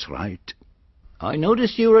that he was right. I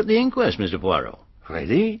noticed you were at the inquest, Mr. Poirot.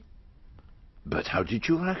 Really? But how did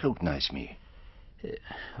you recognize me?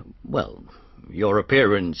 Well, your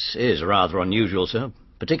appearance is rather unusual, sir,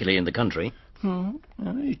 particularly in the country.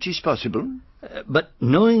 It is possible. But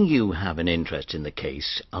knowing you have an interest in the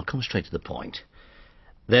case, I'll come straight to the point.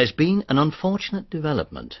 There's been an unfortunate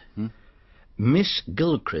development. Miss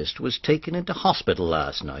Gilchrist was taken into hospital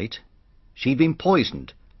last night. She'd been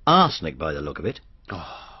poisoned. Arsenic, by the look of it.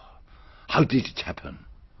 Oh, how did it happen?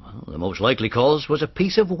 Well, the most likely cause was a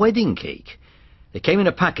piece of wedding cake. It came in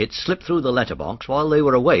a packet slipped through the letterbox while they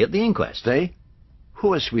were away at the inquest. They? Who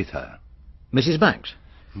was with her? Mrs. Banks.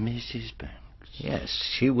 Mrs. Banks?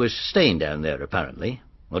 Yes, she was staying down there, apparently.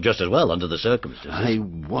 Well, just as well, under the circumstances. I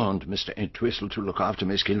warned Mr. Entwistle to look after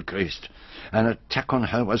Miss Gilchrist. An attack on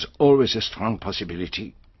her was always a strong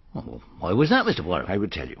possibility. Oh, why was that, Mr. Poirot? I will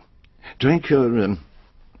tell you. Drink your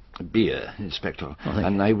beer, Inspector,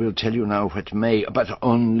 and I will tell you now what may, but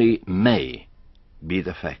only may, be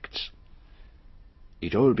the facts.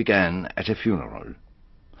 It all began at a funeral,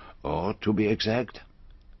 or, to be exact,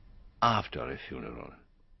 after a funeral.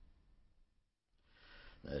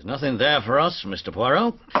 There's nothing there for us, Mr.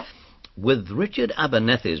 Poirot. With Richard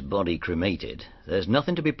Abernethy's body cremated, there's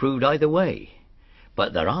nothing to be proved either way.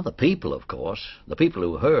 But there are the people, of course, the people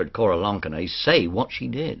who heard Cora Lonkenay say what she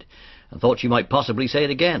did, and thought she might possibly say it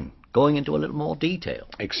again, going into a little more detail.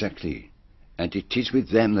 Exactly. And it is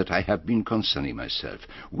with them that I have been concerning myself,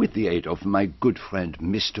 with the aid of my good friend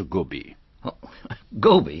Mr. Goby. Oh,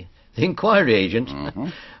 Goby? The inquiry agent?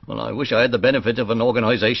 Well, I wish I had the benefit of an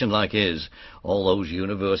organisation like his. All those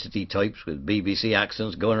university types with BBC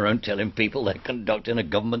accents going around telling people they're conducting a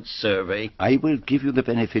government survey. I will give you the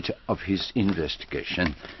benefit of his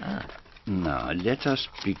investigation. Now, let us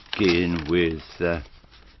begin with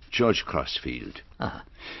George Crossfield.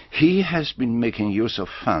 He has been making use of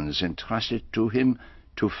funds entrusted to him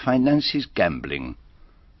to finance his gambling,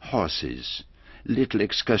 horses, little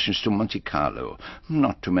excursions to Monte Carlo,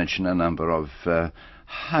 not to mention a number of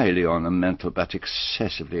highly ornamental but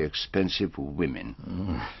excessively expensive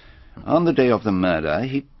women. On the day of the murder,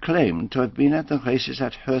 he claimed to have been at the races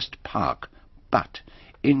at Hurst Park, but,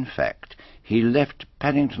 in fact, he left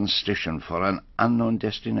Paddington Station for an unknown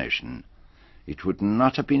destination. It would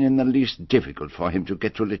not have been in the least difficult for him to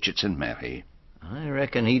get to Litchett St. Mary. I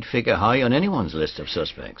reckon he'd figure high on anyone's list of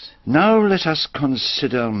suspects. Now let us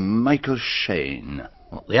consider Michael Shane.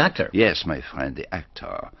 What, the actor? Yes, my friend, the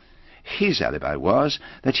actor. His alibi was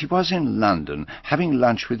that he was in London having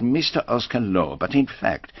lunch with Mr. Oscar Lowe, but in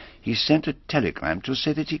fact he sent a telegram to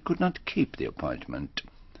say that he could not keep the appointment.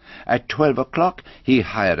 At 12 o'clock he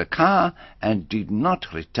hired a car and did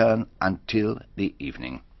not return until the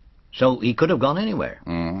evening. So he could have gone anywhere?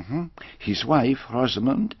 His wife,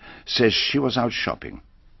 Rosamond, says she was out shopping.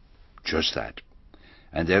 Just that.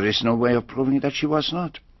 And there is no way of proving that she was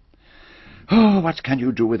not. Oh, what can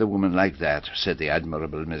you do with a woman like that, said the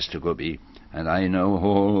admirable Mr. Goby, and I know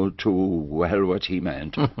all too well what he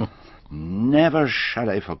meant. Never shall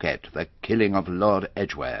I forget the killing of Lord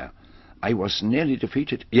Edgware. I was nearly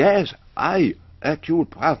defeated. Yes, I, Hercule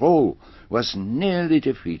Poirot, was nearly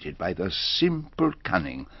defeated by the simple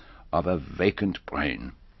cunning of a vacant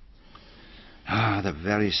brain. The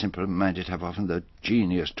very simple-minded have often the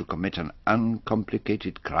genius to commit an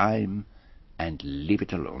uncomplicated crime and leave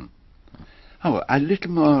it alone. Oh, a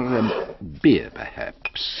little more beer,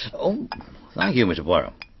 perhaps. Oh, thank you, Mr.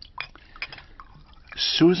 Poirot.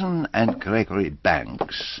 Susan and Gregory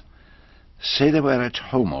Banks say they were at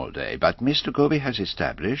home all day, but Mr. Goby has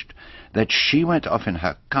established that she went off in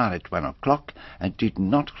her car at 1 o'clock and did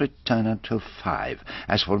not return until 5.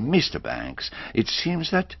 As for Mr. Banks, it seems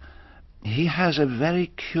that he has a very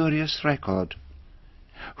curious record.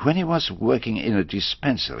 When he was working in a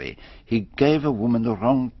dispensary, he gave a woman the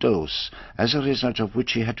wrong dose, as a result of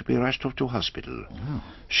which he had to be rushed off to hospital.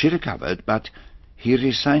 She recovered, but he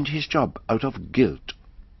resigned his job out of guilt.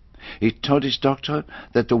 He told his doctor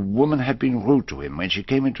that the woman had been rude to him when she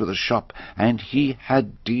came into the shop, and he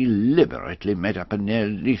had deliberately made up a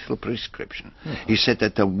near-lethal prescription. He said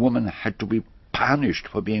that the woman had to be punished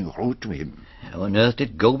for being rude to him. How on earth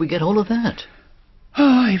did Goby get hold of that?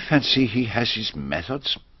 I fancy he has his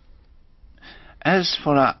methods. As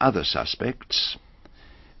for our other suspects,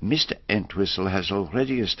 Mr. Entwistle has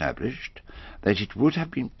already established that it would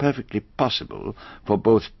have been perfectly possible for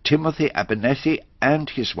both Timothy Abernethy and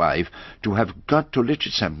his wife to have got to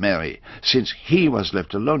Litchard St. Mary, since he was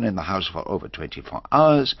left alone in the house for over 24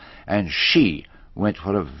 hours, and she went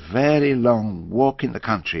for a very long walk in the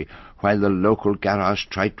country while the local garage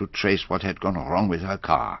tried to trace what had gone wrong with her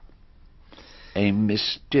car. A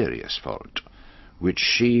mysterious fault, which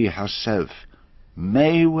she herself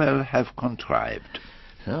may well have contrived.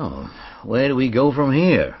 So, where do we go from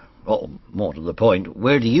here? Oh, more to the point,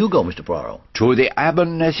 where do you go, Mr. Poirot? To the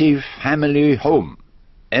Abernethy family home,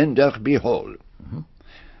 Enderby Hall.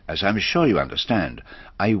 As I'm sure you understand,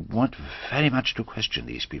 I want very much to question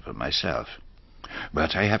these people myself,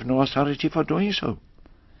 but I have no authority for doing so.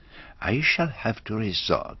 I shall have to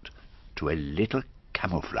resort to a little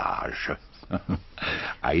camouflage.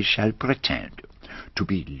 I shall pretend to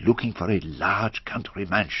be looking for a large country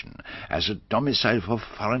mansion as a domicile for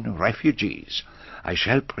foreign refugees. I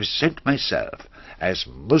shall present myself as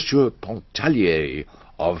Monsieur Pontellier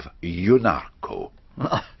of UNARCO.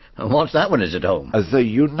 And what's that when it's at home? The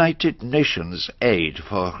United Nations Aid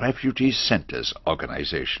for Refugee Centres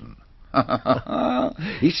organization.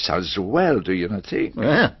 It sounds well, do you not think?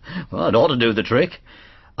 Yeah, well, it ought to do the trick.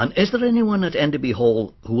 And is there anyone at Enderby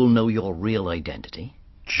Hall who will know your real identity?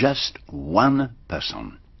 Just one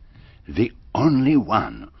person. The only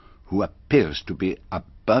one who appears to be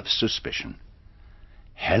above suspicion.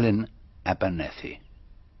 Helen Abernethy.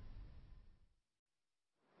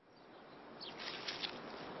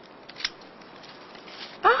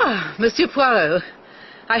 Ah, Monsieur Poirot.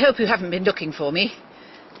 I hope you haven't been looking for me.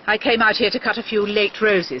 I came out here to cut a few late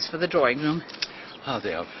roses for the drawing room. Ah,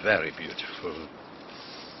 they are very beautiful.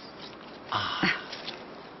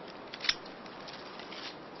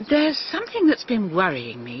 There's something that's been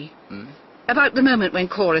worrying me. About the moment when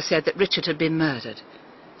Cora said that Richard had been murdered.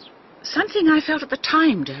 Something I felt at the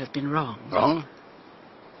time to have been wrong. Wrong?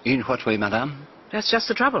 In what way, madame? That's just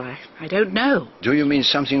the trouble. I don't know. Do you mean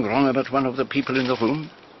something wrong about one of the people in the room?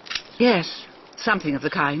 Yes, something of the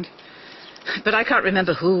kind. But I can't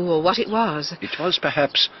remember who or what it was. It was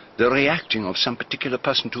perhaps the reacting of some particular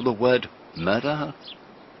person to the word murder?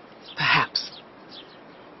 Perhaps.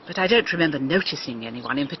 But I don't remember noticing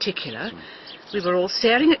anyone in particular. We were all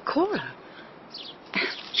staring at Cora.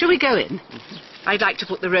 Shall we go in? I'd like to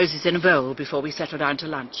put the roses in a bowl before we settle down to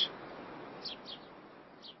lunch.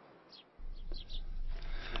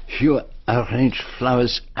 You arrange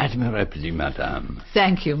flowers admirably, madame.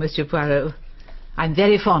 Thank you, Monsieur Poirot. I'm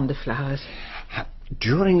very fond of flowers.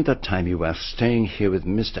 During the time you were staying here with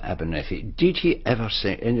Mr. Abernethy, did he ever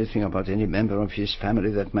say anything about any member of his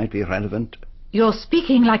family that might be relevant? You're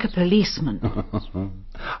speaking like a policeman.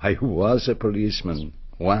 I was a policeman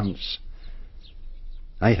once.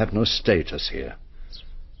 I have no status here,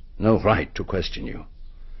 no right to question you.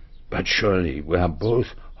 But surely we are both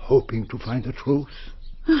hoping to find the truth.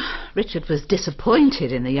 Richard was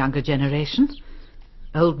disappointed in the younger generation.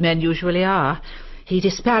 Old men usually are. He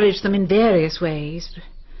disparaged them in various ways.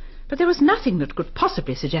 But there was nothing that could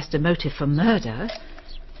possibly suggest a motive for murder.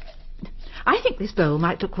 I think this bowl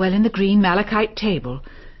might look well in the green malachite table.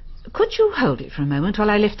 Could you hold it for a moment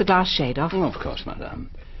while I lift the glass shade off? Oh, of course,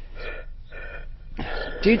 madame.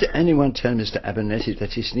 Did anyone tell Mr. Abernethy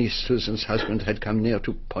that his niece Susan's husband had come near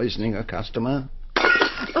to poisoning a customer?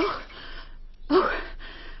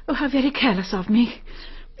 Oh, how very careless of me.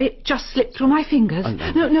 It just slipped through my fingers.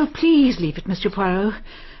 No, please leave it, Monsieur Poirot.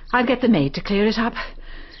 I'll get the maid to clear it up.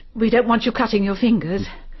 We don't want you cutting your fingers.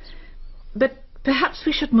 But perhaps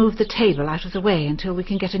we should move the table out of the way until we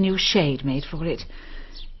can get a new shade made for it.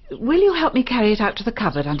 Will you help me carry it out to the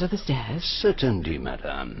cupboard under the stairs? Certainly,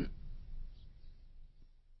 madame.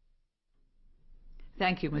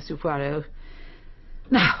 Thank you, Monsieur Poirot.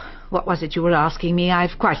 Now, what was it you were asking me?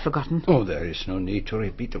 I've quite forgotten. Oh, there is no need to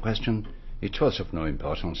repeat the question. It was of no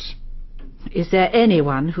importance. Is there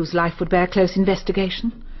anyone whose life would bear close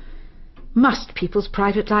investigation? Must people's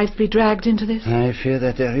private lives be dragged into this? I fear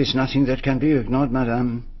that there is nothing that can be ignored,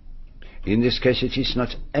 madame. In this case, it is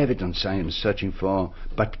not evidence I am searching for,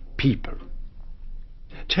 but people.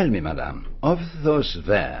 Tell me, madame, of those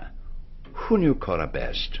there, who knew Cora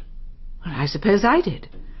best? Well, I suppose I did.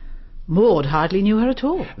 Maud hardly knew her at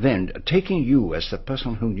all. Then, taking you as the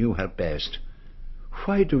person who knew her best,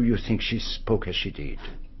 why do you think she spoke as she did?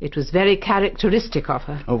 It was very characteristic of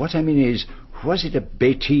her. Oh, what I mean is, was it a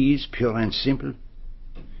bêtise, pure and simple?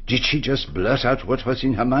 Did she just blurt out what was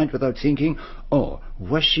in her mind without thinking? Or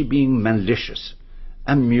was she being malicious,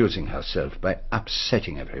 amusing herself by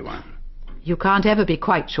upsetting everyone? You can't ever be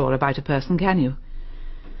quite sure about a person, can you?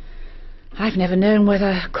 I've never known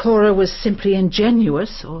whether Cora was simply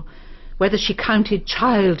ingenuous or whether she counted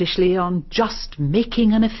childishly on just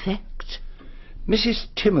making an effect. Mrs.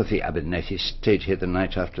 Timothy Abernethy stayed here the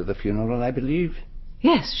night after the funeral, I believe.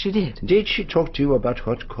 Yes, she did. Did she talk to you about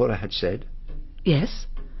what Cora had said? Yes.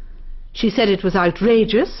 She said it was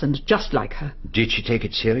outrageous and just like her. Did she take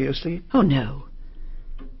it seriously? Oh, no.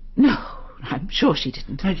 No, I'm sure she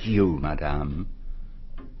didn't. And you, madame?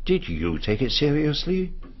 Did you take it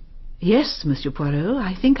seriously? Yes, Monsieur Poirot,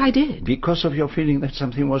 I think I did. Because of your feeling that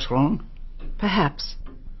something was wrong? Perhaps.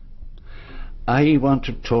 I want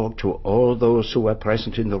to talk to all those who were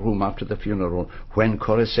present in the room after the funeral when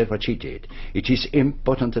Cora said what she did. It is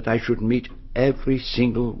important that I should meet every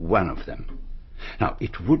single one of them. Now,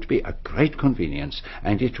 it would be a great convenience,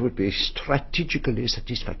 and it would be strategically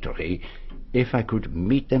satisfactory if I could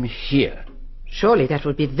meet them here. Surely that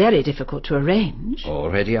would be very difficult to arrange.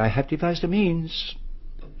 Already I have devised a means.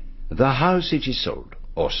 The house it is sold,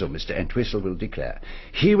 or so Mr. Entwistle will declare.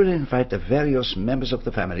 He will invite the various members of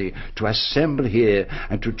the family to assemble here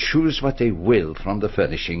and to choose what they will from the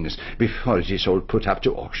furnishings before it is all put up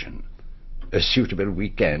to auction. A suitable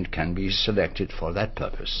weekend can be selected for that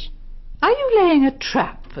purpose. Are you laying a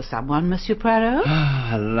trap for someone, Monsieur Poirot?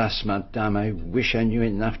 Alas, madame, I wish I knew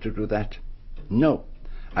enough to do that. No,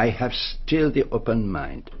 I have still the open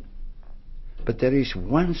mind. But there is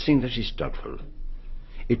one thing that is doubtful.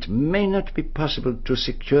 It may not be possible to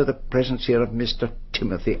secure the presence here of Mr.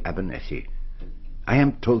 Timothy Abernethy. I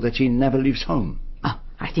am told that he never leaves home. Oh,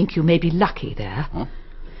 I think you may be lucky there. Huh?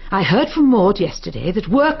 I heard from Maud yesterday that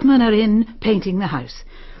workmen are in painting the house.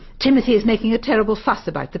 Timothy is making a terrible fuss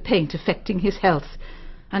about the paint affecting his health,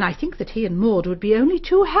 and I think that he and Maud would be only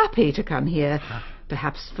too happy to come here,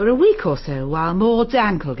 perhaps for a week or so, while Maud's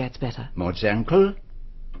ankle gets better. Maud's ankle?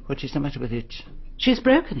 What is the matter with it? She's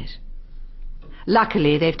broken it.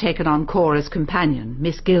 Luckily, they've taken on Cora's companion,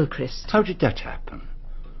 Miss Gilchrist. How did that happen?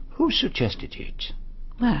 Who suggested it?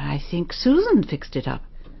 Well, I think Susan fixed it up.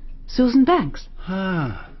 Susan Banks.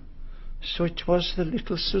 Ah, so it was the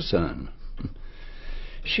little Suzanne.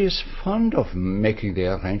 She is fond of making the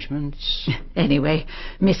arrangements. Anyway,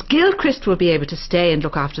 Miss Gilchrist will be able to stay and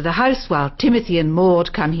look after the house while Timothy and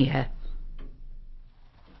Maud come here.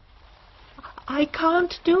 I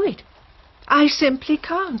can't do it. I simply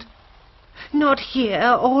can't. Not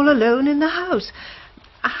here, all alone in the house.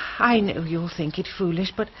 I know you'll think it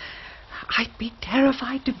foolish, but I'd be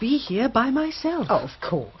terrified to be here by myself. Oh, of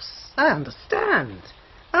course. I understand.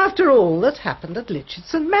 After all that happened at Litchard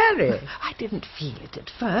St. Mary. I didn't feel it at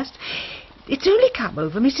first. It's only come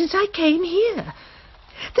over me since I came here.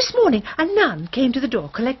 This morning a nun came to the door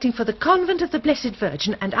collecting for the Convent of the Blessed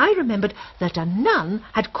Virgin, and I remembered that a nun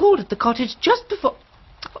had called at the cottage just before...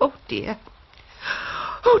 Oh, dear.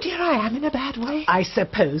 Oh, dear, I am in a bad way. I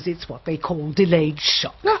suppose it's what they call delayed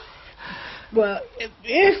shock. Well,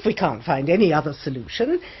 if we can't find any other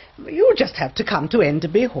solution, you'll just have to come to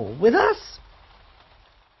Enderby Hall with us.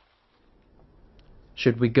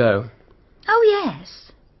 Should we go? Oh,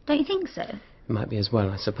 yes. Don't you think so? It might be as well,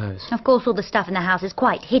 I suppose. Of course, all the stuff in the house is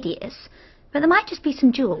quite hideous, but there might just be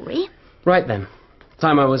some jewellery. Right then.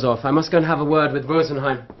 Time I was off. I must go and have a word with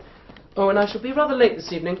Rosenheim. Oh, and I shall be rather late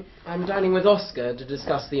this evening. I'm dining with Oscar to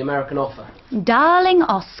discuss the American offer. Darling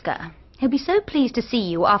Oscar. He'll be so pleased to see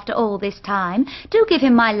you after all this time. Do give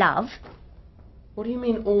him my love. What do you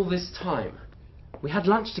mean, all this time? We had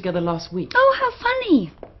lunch together last week. Oh, how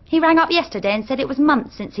funny. He rang up yesterday and said it was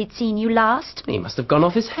months since he'd seen you last. He must have gone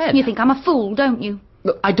off his head. You think I'm a fool, don't you?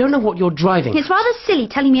 Look, I don't know what you're driving. It's rather silly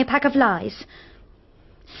telling me a pack of lies.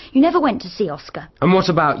 You never went to see Oscar. And what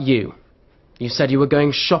about you? You said you were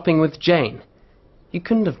going shopping with Jane. You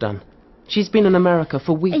couldn't have done. She's been in America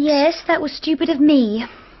for weeks. Yes, that was stupid of me.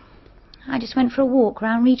 I just went for a walk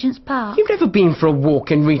round Regent's Park. You've never been for a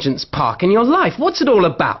walk in Regent's Park in your life. What's it all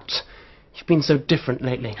about? You've been so different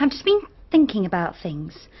lately. I've just been thinking about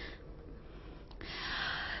things.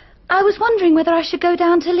 I was wondering whether I should go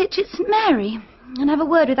down to Litchard St. Mary and have a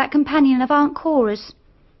word with that companion of Aunt Cora's.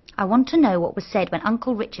 I want to know what was said when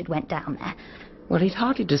Uncle Richard went down there. Well, he'd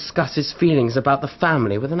hardly discuss his feelings about the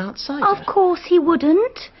family with an outsider. Of course he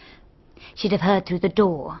wouldn't. She'd have heard through the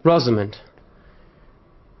door. Rosamond,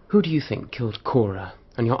 who do you think killed Cora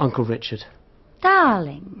and your Uncle Richard?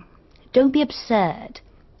 Darling, don't be absurd.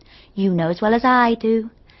 You know as well as I do,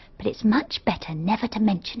 but it's much better never to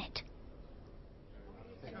mention it.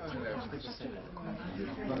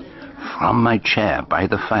 From my chair by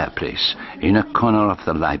the fireplace in a corner of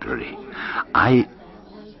the library, I,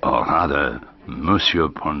 or rather, Monsieur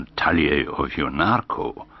Pontarlier of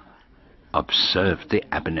Ionarco, observed the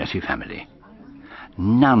Abernethy family.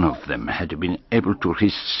 None of them had been able to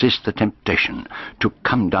resist the temptation to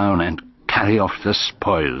come down and carry off the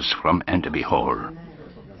spoils from Enderby Hall.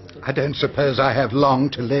 I don't suppose I have long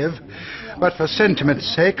to live, but for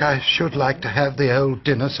sentiment's sake I should like to have the old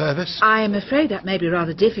dinner service. I am afraid that may be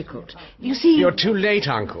rather difficult. You see... You're too late,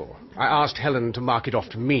 Uncle. I asked Helen to mark it off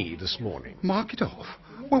to me this morning. Mark it off?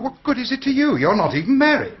 Well, what good is it to you? You're not even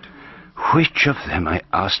married. Which of them, I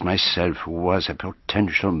asked myself, was a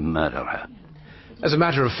potential murderer? As a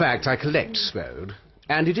matter of fact, I collect Swode,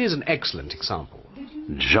 and it is an excellent example.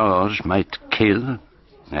 George might kill,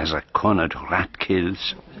 as a cornered rat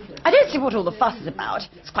kills. I don't see what all the fuss is about.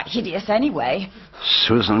 It's quite hideous anyway.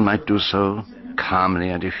 Susan might do so, calmly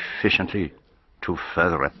and efficiently, to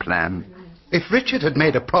further a plan. If Richard had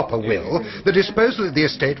made a proper will, the disposal of the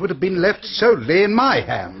estate would have been left solely in my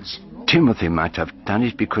hands. Timothy might have done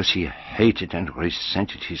it because he hated and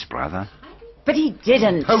resented his brother. But he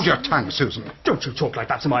didn't. Hold your tongue, Susan. Don't you talk like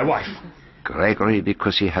that to my wife. Gregory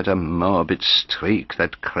because he had a morbid streak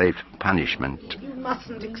that craved punishment. You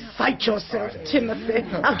mustn't excite yourself, Timothy.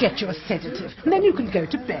 I'll get you a sedative, and then you can go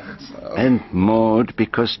to bed. And Maud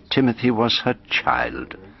because Timothy was her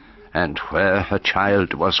child. And where her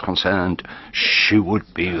child was concerned, she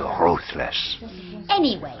would be ruthless.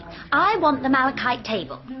 Anyway, I want the malachite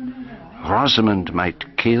table. Rosamond might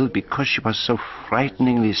kill because she was so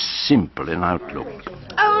frighteningly simple in outlook.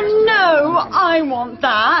 Oh, no, I want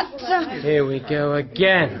that. Here we go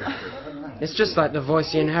again. It's just like the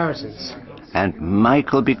Voicy inheritance. And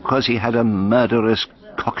Michael because he had a murderous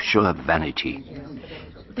cocksure vanity.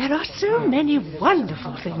 There are so many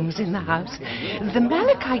wonderful things in the house. The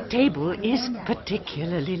malachite table is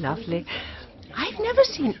particularly lovely. I've never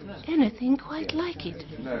seen anything quite like it.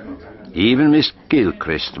 Even Miss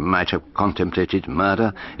Gilchrist might have contemplated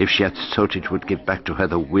murder if she had thought it would give back to her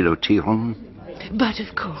the willow tea room. But,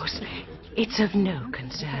 of course, it's of no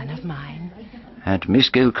concern of mine. And Miss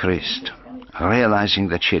Gilchrist, realizing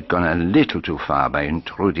that she had gone a little too far by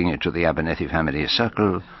intruding into the Abernethy family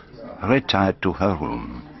circle, retired to her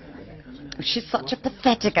room. She's such a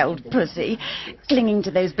pathetic old pussy, clinging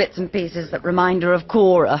to those bits and pieces that remind her of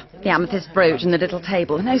Cora, the amethyst brooch and the little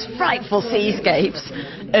table, and those frightful seascapes.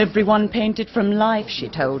 Everyone painted from life, she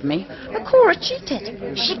told me. But Cora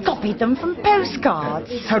cheated. She copied them from postcards.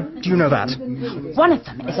 How do you know that? One of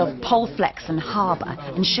them is of Polflexen Harbour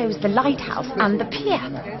and shows the lighthouse and the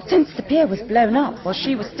pier. Since the pier was blown up while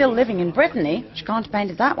she was still living in Brittany, she can't have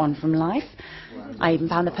painted that one from life. I even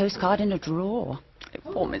found the postcard in a drawer.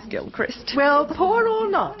 Poor Miss Gilchrist. Well, poor or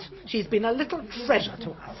not, she's been a little treasure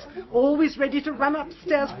to us. Always ready to run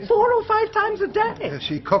upstairs 4 or 5 times a day.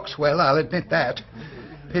 She cooks well, I'll admit that.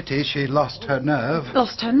 Pity she lost her nerve.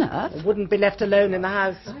 Lost her nerve? Wouldn't be left alone in the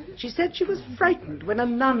house. She said she was frightened when a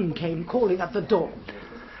nun came calling at the door.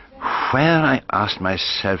 Where, I asked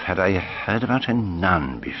myself, had I heard about a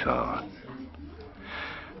nun before?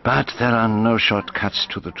 But there are no shortcuts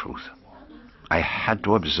to the truth. I had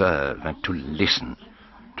to observe and to listen,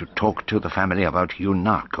 to talk to the family about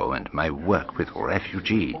UNARCO and my work with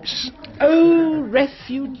refugees. Oh,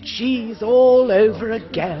 refugees all over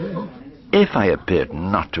again. If I appeared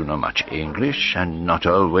not to know much English and not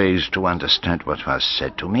always to understand what was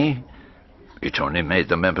said to me, it only made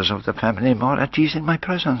the members of the family more at ease in my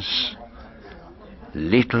presence.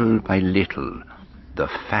 Little by little, the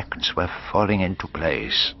facts were falling into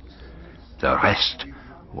place. The rest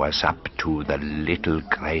was up to the little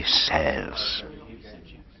grey cells.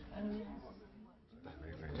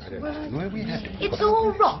 It's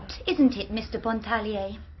all rot, isn't it, Mr.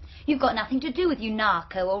 Pontarlier? You've got nothing to do with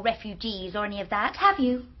UNARCO or refugees or any of that, have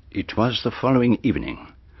you? It was the following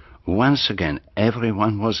evening. Once again,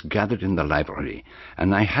 everyone was gathered in the library,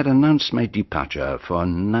 and I had announced my departure for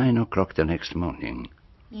 9 o'clock the next morning.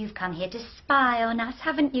 You've come here to spy on us,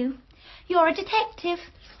 haven't you? You're a detective.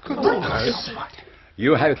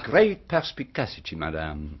 You have great perspicacity,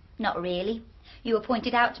 madame. Not really. You were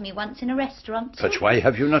pointed out to me once in a restaurant. But why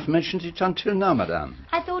have you not mentioned it until now, madame?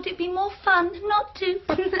 I thought it'd be more fun not to.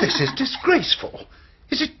 But this is disgraceful.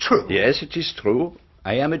 Is it true? Yes, it is true.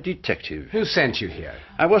 I am a detective. Who sent you here?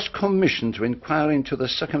 I was commissioned to inquire into the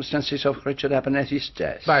circumstances of Richard Abernethy's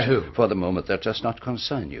death. By who? For the moment, that does not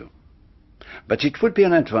concern you. But it would be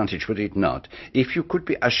an advantage, would it not, if you could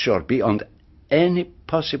be assured beyond any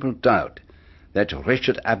possible doubt that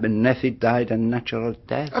Richard Abernethy died a natural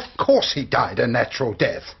death? Of course he died a natural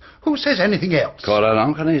death. Who says anything else? Cora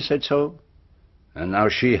Longley said so. And now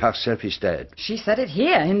she herself is dead. She said it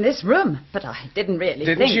here, in this room, but I didn't really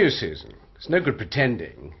Didn't think... you, Susan? It's no good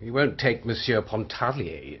pretending. He won't take Monsieur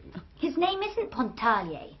Pontarlier in. His name isn't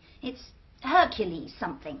Pontarlier. It's Hercules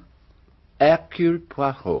something. Hercule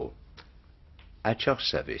Poirot. at your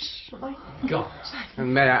service. My God.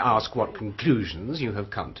 And may I ask what conclusions you have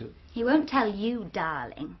come to? He won't tell you,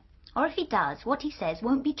 darling. Or if he does, what he says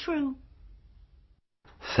won't be true.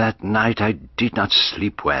 That night I did not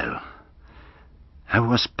sleep well. I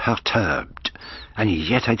was perturbed, and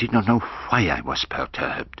yet I did not know why I was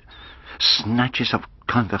perturbed. Snatches of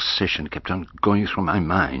conversation kept on going through my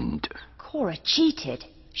mind. Cora cheated.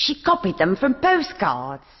 She copied them from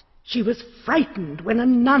postcards. She was frightened when a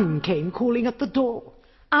nun came calling at the door.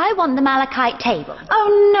 I want the malachite table.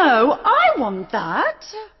 Oh, no, I want that.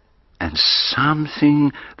 And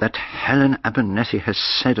something that Helen Abernethy has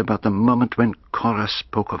said about the moment when Cora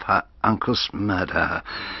spoke of her uncle's murder.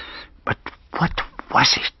 But what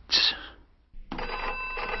was it?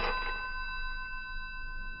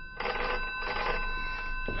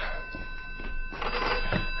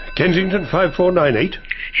 Kensington 5498. Is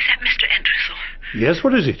that Mr. Entwistle? Yes,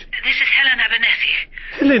 what is it? This is Helen Abernethy.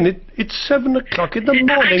 Helen, it's 7 o'clock in the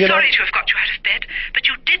morning. I'm sorry to have got you out of bed, but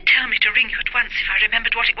you did tell me to ring you at once if I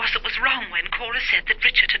remembered what it was that was wrong when Cora said that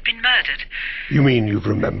Richard had been murdered. You mean you've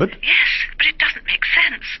remembered? Yes, but it doesn't make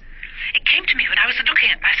sense. It came to me when I was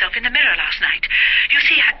looking at myself in the mirror last night. You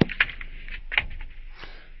see,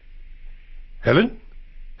 Helen?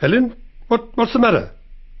 Helen? What's the matter?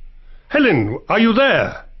 Helen, are you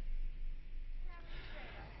there?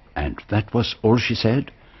 And that was all she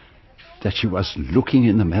said? That she was looking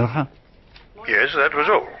in the mirror? Yes, that was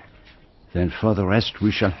all. Then for the rest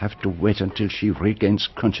we shall have to wait until she regains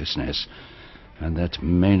consciousness. And that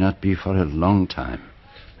may not be for a long time.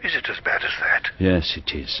 Is it as bad as that? Yes,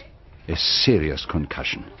 it is. A serious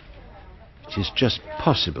concussion. It is just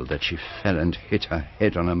possible that she fell and hit her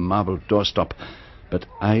head on a marble doorstop, but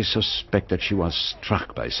I suspect that she was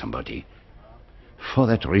struck by somebody. For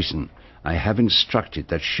that reason, I have instructed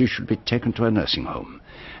that she should be taken to a nursing home,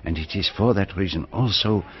 and it is for that reason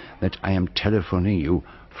also that I am telephoning you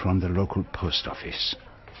from the local post office.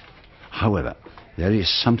 However, there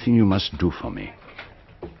is something you must do for me.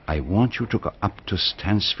 I want you to go up to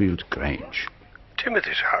Stansfield Grange.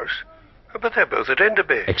 Timothy's house? But they're both at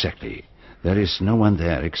Enderby. Exactly. There is no one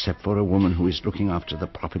there except for a woman who is looking after the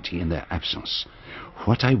property in their absence.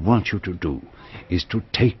 What I want you to do is to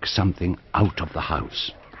take something out of the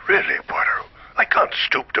house. Really, Poirot? I can't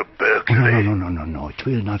stoop to burglary. No. It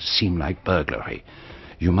will not seem like burglary.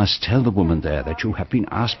 You must tell the woman there that you have been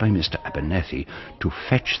asked by Mr. Abernethy to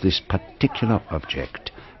fetch this particular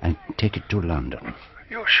object and take it to London.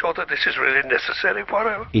 You're sure that this is really necessary,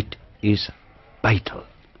 Poirot? It is vital.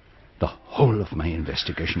 The whole of my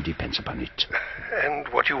investigation depends upon it. And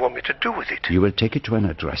what do you want me to do with it? You will take it to an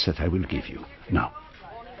address that I will give you. Now,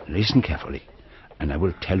 listen carefully, and I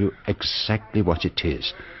will tell you exactly what it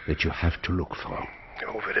is that you have to look for.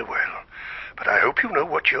 Oh, very well. But I hope you know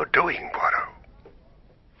what you're doing, Poirot.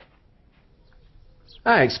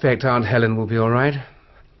 I expect Aunt Helen will be all right.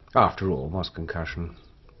 After all, was concussion.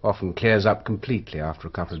 Often clears up completely after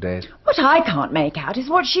a couple of days. What I can't make out is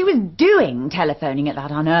what she was doing telephoning at that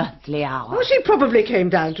unearthly hour. Well, she probably came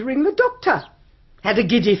down to ring the doctor. Had a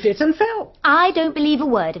giddy fit and fell. I don't believe a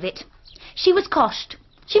word of it. She was coshed.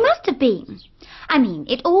 She must have been. I mean,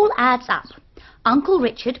 it all adds up. Uncle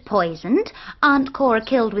Richard poisoned, Aunt Cora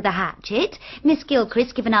killed with a hatchet, Miss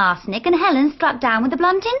Gilchrist given arsenic, and Helen struck down with a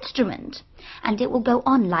blunt instrument. And it will go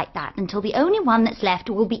on like that until the only one that's left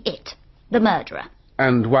will be it, the murderer.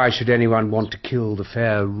 And why should anyone want to kill the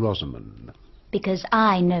fair Rosamond? Because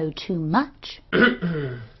I know too much.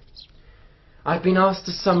 I've been asked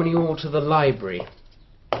to summon you all to the library.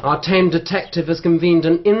 Our tame detective has convened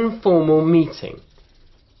an informal meeting.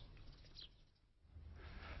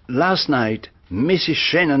 Last night, Mrs.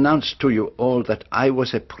 Shane announced to you all that I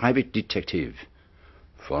was a private detective.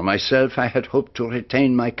 For myself, I had hoped to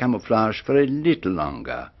retain my camouflage for a little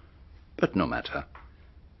longer. But no matter.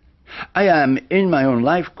 I am, in my own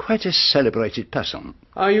life, quite a celebrated person.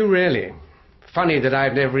 Are you really? Funny that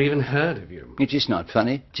I've never even heard of you. It is not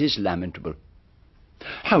funny. It is lamentable.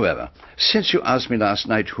 However, since you asked me last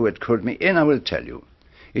night who had called me in, I will tell you.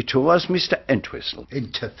 It was Mr. Entwistle.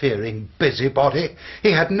 Interfering busybody.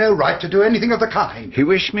 He had no right to do anything of the kind. He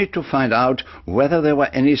wished me to find out whether there were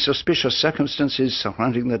any suspicious circumstances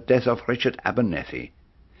surrounding the death of Richard Abernethy.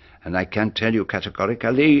 And I can tell you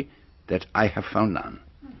categorically that I have found none.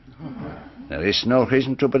 There is no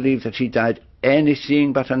reason to believe that he died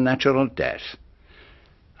anything but a natural death.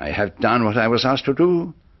 I have done what I was asked to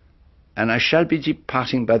do, and I shall be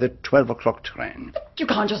departing by the 12 o'clock train. You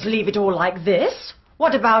can't just leave it all like this.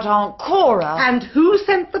 What about Aunt Cora? And who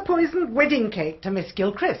sent the poisoned wedding cake to Miss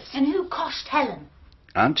Gilchrist? And who coshed Helen?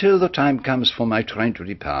 Until the time comes for my train to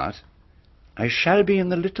depart, I shall be in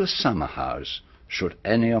the little summer house, should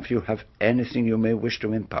any of you have anything you may wish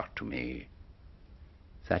to impart to me.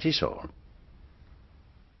 That is all.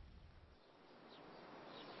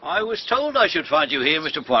 I was told I should find you here,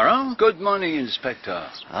 Mr. Poirot. Good morning, Inspector.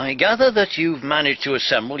 I gather that you've managed to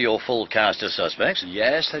assemble your full cast of suspects.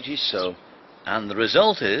 Yes, that is so. And the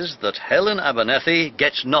result is that Helen Abernethy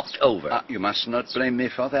gets knocked over. You must not blame me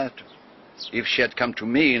for that. If she had come to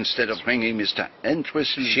me instead of ringing Mr.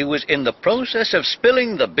 Entwistle... She was in the process of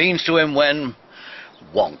spilling the beans to him when...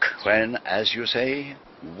 wonk. When, as you say,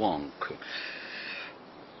 wonk.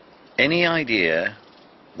 Any idea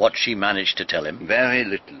what she managed to tell him? Very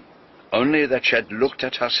little. Only that she had looked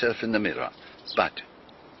at herself in the mirror. But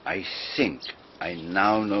I think I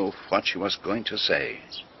now know what she was going to say.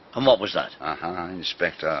 And what was that?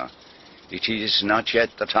 Inspector. It is not yet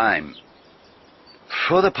the time.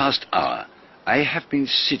 For the past hour, I have been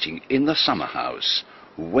sitting in the summer house,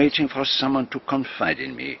 waiting for someone to confide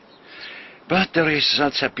in me. But the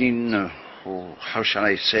results have been, how shall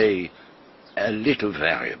I say, a little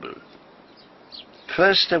variable.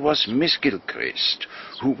 First there was Miss Gilchrist,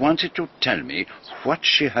 who wanted to tell me what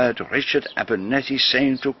she heard Richard Abernethy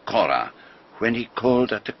saying to Cora when he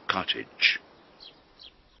called at the cottage.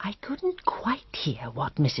 I couldn't quite hear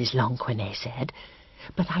what Mrs. Lonquenet said,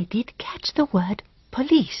 but I did catch the word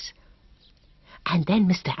police. And then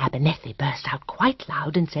Mr. Abernethy burst out quite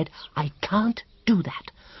loud and said, I can't do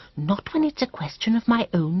that, not when it's a question of my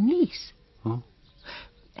own niece. Huh?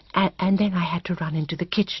 And then I had to run into the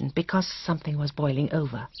kitchen because something was boiling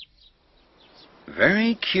over.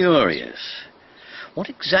 Very curious. What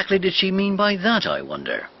exactly did she mean by that, I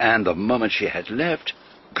wonder? And the moment she had left,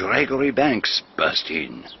 Gregory Banks burst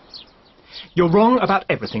in. You're wrong about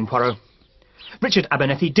everything, Poirot. Richard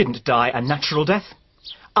Abernethy didn't die a natural death.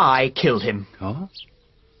 I killed him. Oh?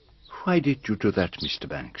 Why did you do that, Mr.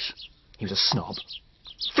 Banks? He was a snob.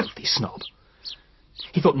 Filthy snob.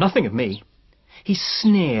 He thought nothing of me. He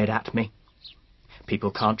sneered at me. People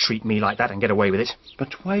can't treat me like that and get away with it.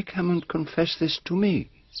 But why come and confess this to me?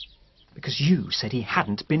 Because you said he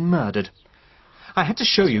hadn't been murdered. I had to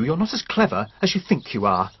show you you're not as clever as you think you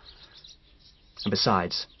are. And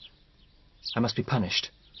besides, I must be punished.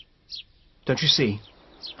 Don't you see?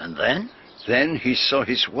 And then? Then he saw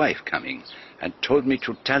his wife coming and told me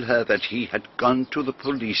to tell her that he had gone to the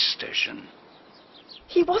police station.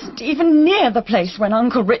 He wasn't even near the place when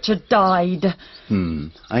Uncle Richard died.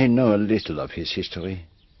 I know a little of his history.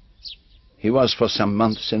 He was for some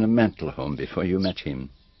months in a mental home before you met him.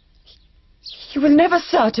 He was never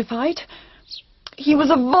certified. He was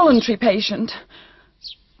a voluntary patient.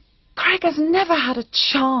 Craig has never had a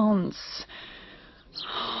chance.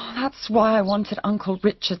 That's why I wanted Uncle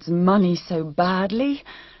Richard's money so badly.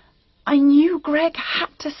 I knew Greg had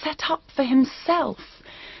to set up for himself,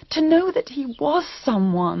 to know that he was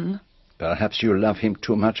someone. Perhaps you love him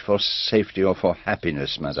too much for safety or for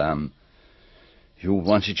happiness, madame. You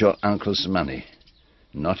wanted your uncle's money,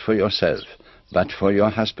 not for yourself, but for your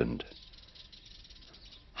husband.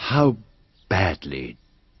 How badly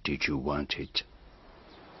did you want it?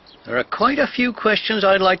 There are quite a few questions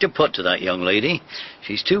I'd like to put to that young lady.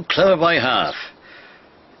 She's too clever by half.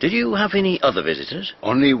 Did you have any other visitors?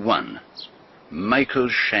 Only one. Michael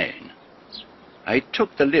Shane. I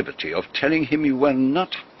took the liberty of telling him you were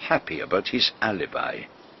not happy about his alibi.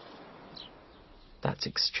 That's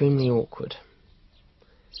extremely awkward.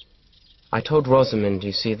 I told Rosamond,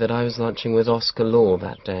 you see, that I was lunching with Oscar Law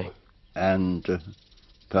that day. And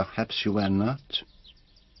perhaps you were not?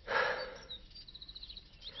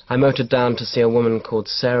 I motored down to see a woman called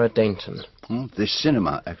Sarah Dainton. The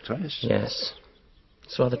cinema actress? Yes.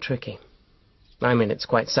 It's rather tricky. I mean, it's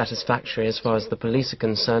quite satisfactory as far as the police are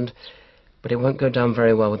concerned, but it won't go down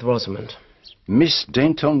very well with Rosamond. Miss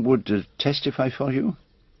Dainton would testify for you?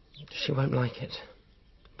 She won't like it.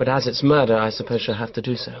 But as it's murder, I suppose she'll have to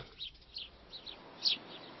do so.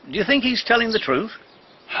 Do you think he's telling the truth?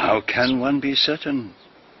 How can one be certain?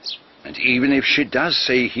 And even if she does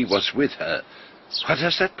say he was with her, what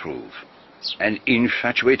does that prove? An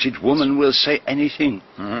infatuated woman will say anything.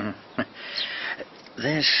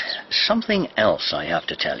 There's something else I have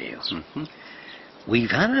to tell you. We've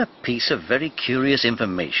had a piece of very curious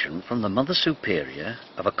information from the Mother Superior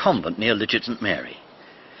of a convent near Lidget St. Mary.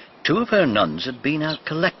 2 of her nuns had been out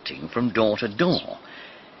collecting from door to door.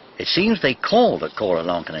 It seems they called at Cora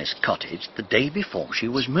Lonquenet's cottage the day before she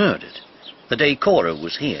was murdered. The day Cora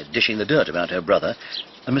was here dishing the dirt about her brother,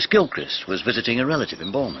 and Miss Gilchrist was visiting a relative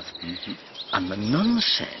in Bournemouth. And the nuns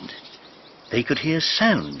said they could hear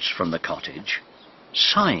sounds from the cottage,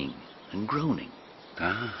 sighing and groaning.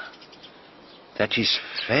 That is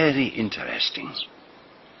very interesting.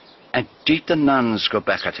 And did the nuns go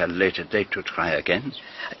back at a later date to try again?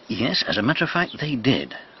 Yes, as a matter of fact, they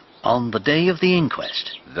did. On the day of the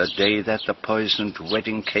inquest. The day that the poisoned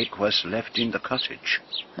wedding cake was left in the cottage.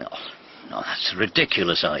 Oh, no, that's a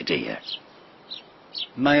ridiculous idea.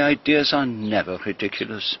 My ideas are never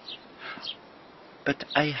ridiculous. But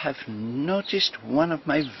I have noticed one of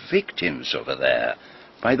my victims over there,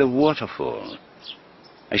 by the waterfall.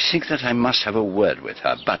 I think that I must have a word with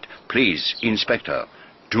her. But please, Inspector,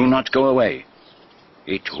 do not go away.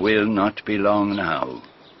 It will not be long now.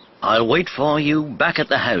 I'll wait for you back at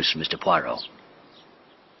the house, Mr. Poirot.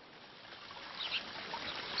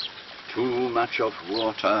 Too much of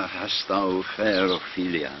water hast thou, fair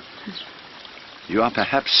Ophelia. You are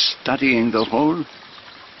perhaps studying the role?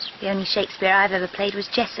 The only Shakespeare I've ever played was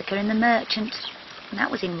Jessica in The Merchant, and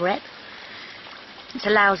that was in rep. It's a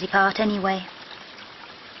lousy part anyway.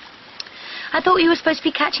 I thought you were supposed to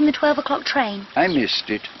be catching the 12 o'clock train. I missed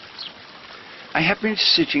it. I have been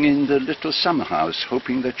sitting in the little summer house,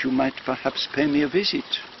 hoping that you might perhaps pay me a visit.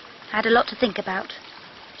 I had a lot to think about.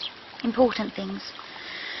 Important things.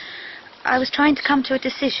 I was trying to come to a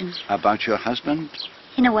decision. About your husband?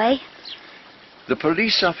 In a way. The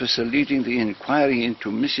police officer leading the inquiry into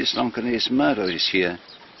Mrs. Lonconet's murder is here.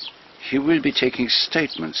 He will be taking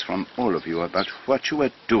statements from all of you about what you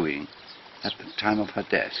were doing at the time of her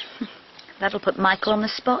death. That'll put Michael on the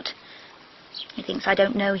spot. He thinks I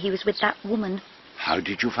don't know he was with that woman. How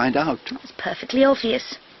did you find out? It's perfectly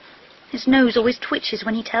obvious. His nose always twitches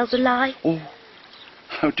when he tells a lie. Oh,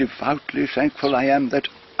 how devoutly thankful I am that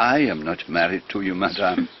I am not married to you,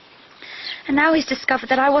 madame. And now he's discovered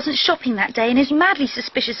that I wasn't shopping that day and is madly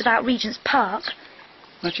suspicious about Regent's Park.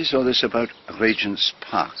 What is all this about Regent's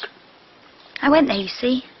Park? I went there, you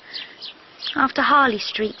see, after Harley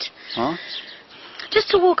Street. Huh? Just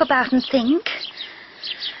to walk about and think.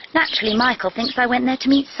 Naturally, Michael thinks I went there to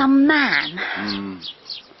meet some man.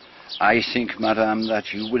 I think, madame,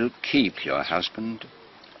 that you will keep your husband.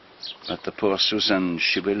 But the poor Susan,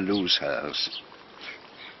 she will lose hers.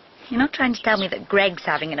 You're not trying to tell me that Greg's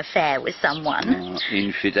having an affair with someone?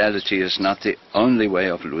 Infidelity is not the only way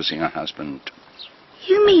of losing a husband.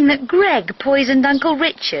 You mean that Greg poisoned Uncle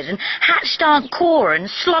Richard and hatched Aunt Cora and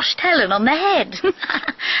sloshed Helen on the head?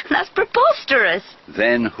 That's preposterous.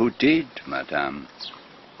 Then who did, madame?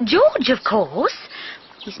 George, of course.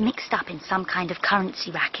 He's mixed up in some kind of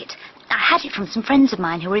currency racket. I had it from some friends of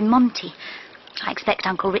mine who were in Monty. I expect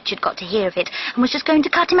Uncle Richard got to hear of it and was just going to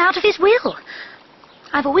cut him out of his will.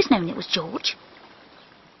 I've always known it was George.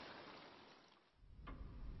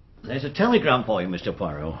 There's a telegram for you, Mr.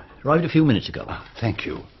 Poirot. Arrived a few minutes ago. Thank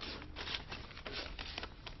you.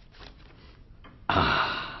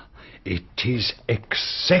 It is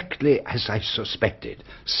exactly as I suspected.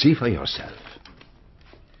 See for yourself.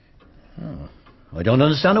 Oh, I don't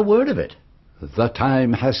understand a word of it. The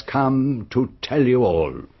time has come to tell you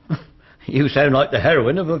all. You sound like the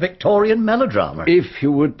heroine of a Victorian melodrama. If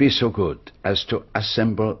you would be so good as to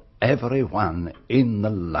assemble everyone in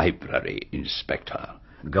the library, Inspector.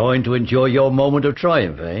 Going to enjoy your moment of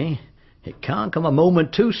triumph, eh? It can't come a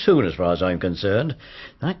moment too soon as far as I'm concerned.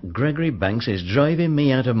 That Gregory Banks is driving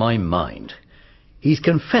me out of my mind. He's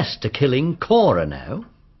confessed to killing Cora now.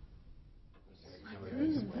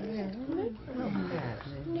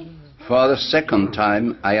 For the second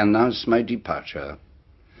time, I announce my departure.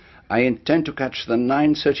 I intend to catch the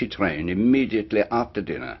 9:30 train immediately after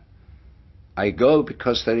dinner. I go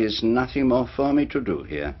because there is nothing more for me to do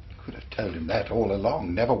here. Could have told him that all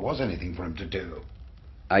along. Never was anything for him to do.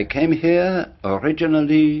 I came here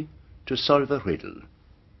originally to solve a riddle.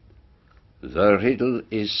 The riddle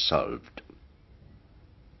is solved.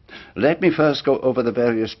 Let me first go over the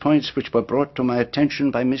various points which were brought to my attention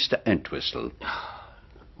by Mr. Entwistle.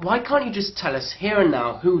 Why can't you just tell us here and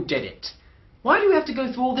now who did it? Why do we have to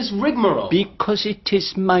go through all this rigmarole? Because it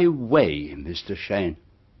is my way, Mr. Shane.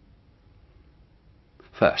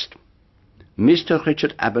 First, Mr.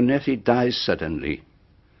 Richard Abernethy dies suddenly.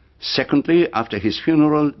 Secondly, after his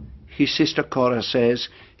funeral, his sister Cora says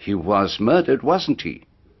he was murdered, wasn't he?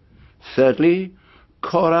 Thirdly,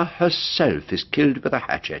 Cora herself is killed with a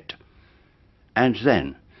hatchet. And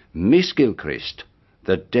then, Miss Gilchrist,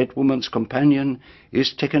 the dead woman's companion,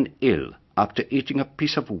 is taken ill after eating a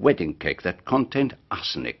piece of wedding cake that contained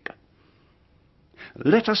arsenic.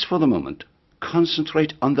 Let us for the moment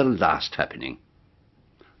concentrate on the last happening.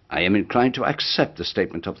 I am inclined to accept the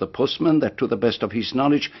statement of the postman that, to the best of his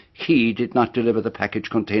knowledge, he did not deliver the package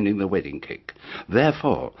containing the wedding cake.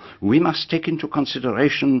 Therefore, we must take into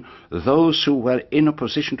consideration those who were in a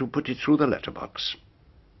position to put it through the letterbox.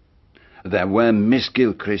 There were Miss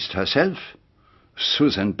Gilchrist herself,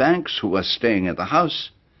 Susan Banks, who was staying at the house,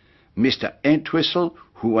 Mr. Entwistle,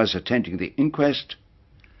 who was attending the inquest,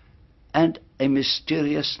 and a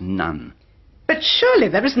mysterious nun. But surely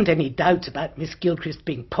there isn't any doubt about Miss Gilchrist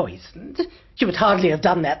being poisoned. She would hardly have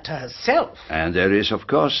done that to herself. And there is, of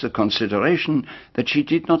course, the consideration that she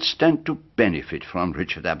did not stand to benefit from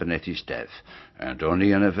Richard Abernethy's death, and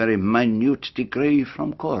only in a very minute degree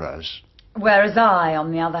from Cora's. Whereas I,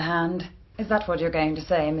 on the other hand, is that what you're going to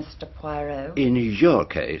say, Mr. Poirot? In your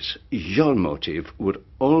case, your motive would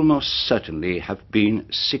almost certainly have been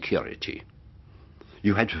security.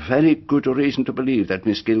 You had very good reason to believe that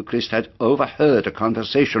Miss Gilchrist had overheard a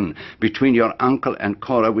conversation between your uncle and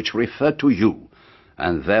Cora which referred to you,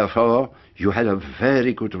 and therefore you had a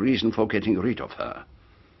very good reason for getting rid of her.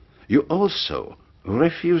 You also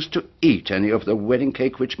refused to eat any of the wedding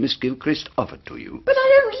cake which Miss Gilchrist offered to you. But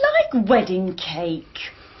I don't like wedding cake.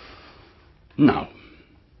 Now,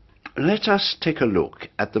 let us take a look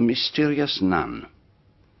at the mysterious nun.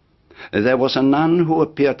 There was a nun who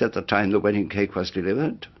appeared at the time the wedding cake was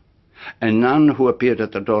delivered, a nun who appeared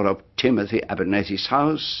at the door of Timothy Abernethy's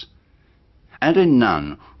house, and a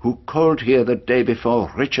nun who called here the day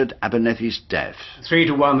before Richard Abernethy's death.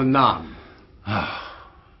 3-1 the nun.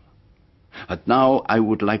 But now I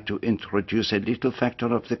would like to introduce a little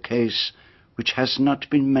factor of the case which has not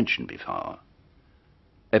been mentioned before.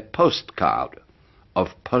 A postcard of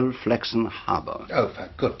Polflexen Harbour. Oh, for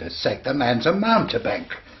goodness sake, the man's a mountebank.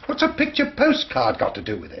 What's a picture postcard got to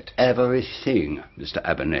do with it? Everything, Mr.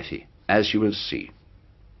 Abernethy, as you will see.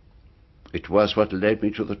 It was what led me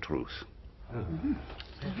to the truth.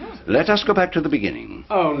 Let us go back to the beginning.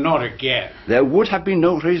 Oh, not again. There would have been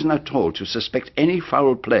no reason at all to suspect any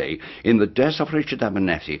foul play in the death of Richard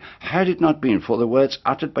Abernethy had it not been for the words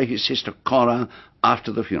uttered by his sister Cora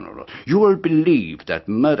after the funeral. You will believe that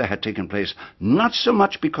murder had taken place not so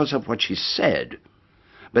much because of what she said,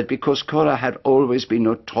 but because Cora had always been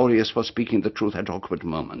notorious for speaking the truth at awkward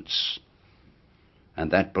moments.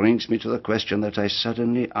 And that brings me to the question that I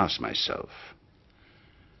suddenly asked myself.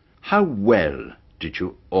 How well did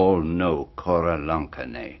you all know Cora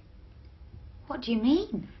Lansquenet? What do you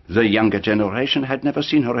mean? The younger generation had never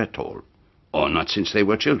seen her at all, or not since they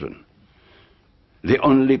were children. The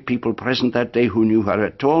only people present that day who knew her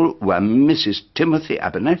at all were Mrs. Timothy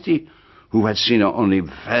Abernethy, who had seen her only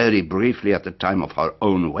very briefly at the time of her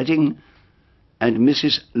own wedding, and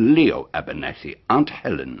Mrs. Leo Abernethy, Aunt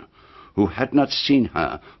Helen, who had not seen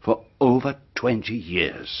her for over 20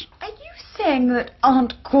 years. Are you saying that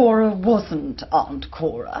Aunt Cora wasn't Aunt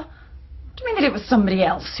Cora? Do you mean that it was somebody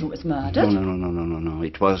else who was murdered? No.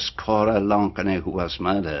 It was Cora Lansquenet who was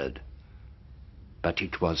murdered. But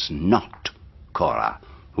it was not Cora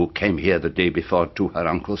who came here the day before to her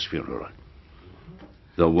uncle's funeral.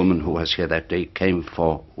 The woman who was here that day came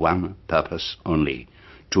for one purpose only,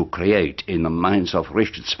 to create in the minds of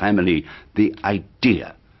Richard's family the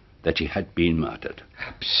idea that he had been murdered.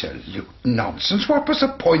 Absolute nonsense. What was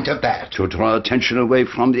the point of that? To draw attention away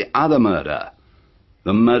from the other murder,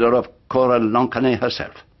 the murder of Cora Lansquenet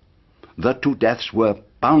herself. The two deaths were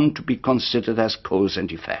bound to be considered as cause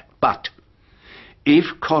and effect. But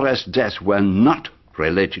if Cora's death were not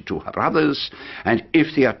related to her brother's, and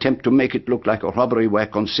if the attempt to make it look like a robbery were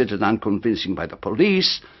considered unconvincing by the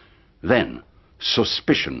police, then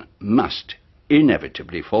suspicion must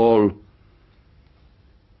inevitably fall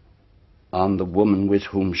on the woman with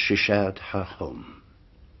whom she shared her home.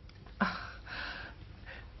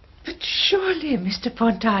 But surely, Mr.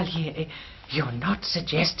 Pontarlier, you're not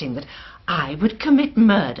suggesting that I would commit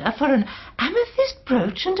murder for an amethyst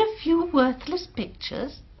brooch and a few worthless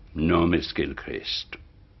pictures? No, Miss Gilchrist.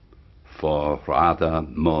 For rather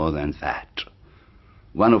more than that.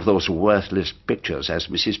 One of those worthless pictures, as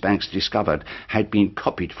Mrs. Banks discovered, had been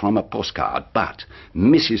copied from a postcard, but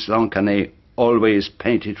Mrs. Lansquenet always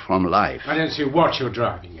painted from life. I don't see what you're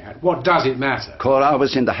driving at. What does it matter? Cora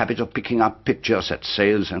was in the habit of picking up pictures at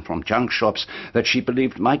sales and from junk shops that she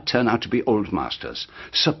believed might turn out to be old masters,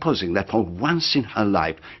 supposing that for once in her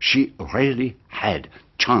life she really had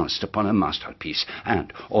chanced upon a masterpiece,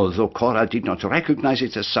 and although Cora did not recognize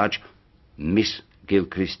it as such, Miss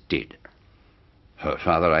Gilchrist did. Her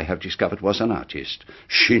father, I have discovered, was an artist.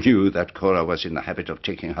 She knew that Cora was in the habit of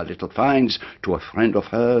taking her little finds to a friend of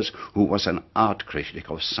hers who was an art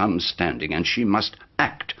critic of some standing, and she must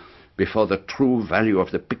act before the true value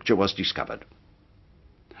of the picture was discovered.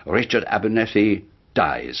 Richard Abernethy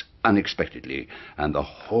dies unexpectedly, and the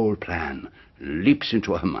whole plan leaps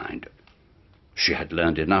into her mind. She had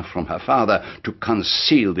learned enough from her father to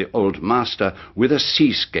conceal the old master with a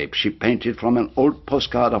seascape she painted from an old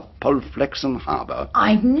postcard of Polflexen Harbour.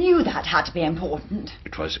 I knew that had to be important.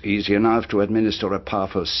 It was easy enough to administer a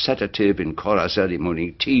powerful sedative in Cora's early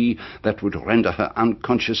morning tea that would render her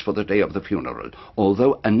unconscious for the day of the funeral,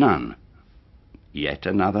 although a nun, yet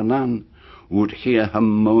another nun, would hear her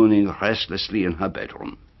moaning restlessly in her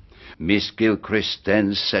bedroom. Miss Gilchrist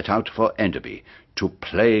then set out for Enderby to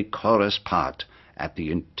play Cora's part at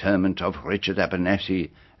the interment of Richard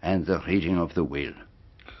Abernethy and the reading of the will.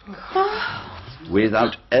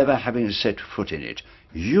 Without ever having set foot in it,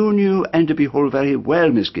 you knew Enderby Hall very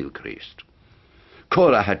well, Miss Gilchrist.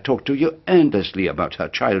 Cora had talked to you endlessly about her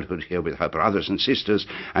childhood here with her brothers and sisters,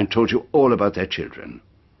 and told you all about their children.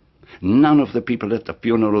 None of the people at the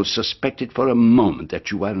funeral suspected for a moment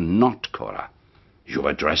that you were not Cora. You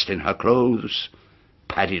were dressed in her clothes,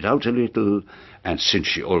 padded out a little, and since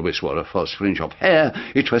she always wore a false fringe of hair,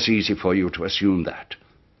 it was easy for you to assume that.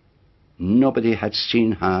 Nobody had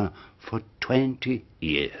seen her for 20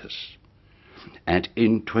 years. And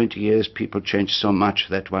in 20 years people change so much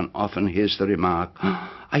that one often hears the remark,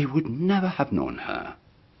 I would never have known her.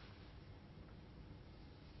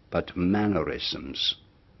 But mannerisms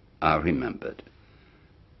are remembered.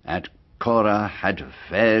 And Cora had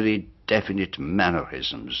very definite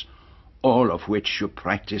mannerisms, all of which you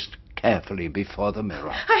practiced carefully before the mirror.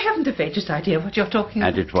 I haven't the vaguest idea what you're talking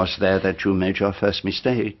about. And it was there that you made your first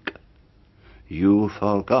mistake. You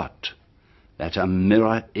forgot that a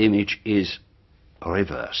mirror image is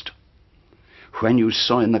reversed. When you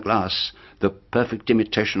saw in the glass the perfect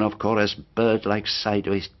imitation of Cora's bird-like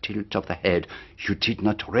sideways tilt of the head, you did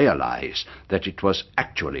not realize that it was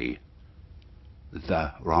actually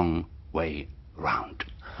the wrong way round.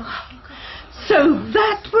 So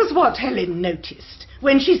that was what Helen noticed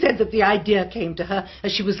when she said that the idea came to her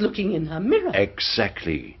as she was looking in her mirror.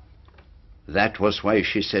 Exactly. That was why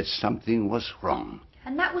she said something was wrong.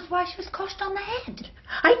 And that was why she was coshed on the head.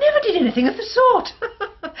 I never did anything of the sort.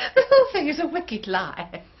 The whole thing is a wicked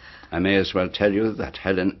lie. I may as well tell you that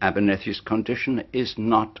Helen Abernethy's condition is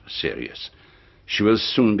not serious. She will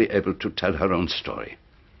soon be able to tell her own story.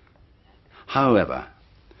 However,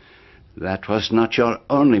 that was not your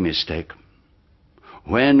only mistake.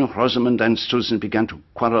 When Rosamond and Susan began to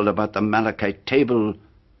quarrel about the malachite table,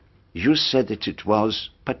 you said that it was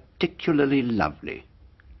particularly lovely.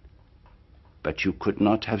 But you could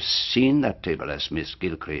not have seen that table as Miss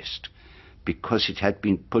Gilchrist, because it had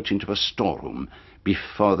been put into a storeroom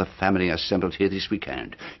before the family assembled here this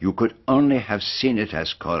weekend. You could only have seen it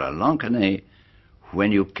as Cora Lonkenay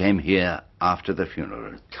when you came here after the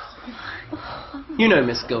funeral. You know,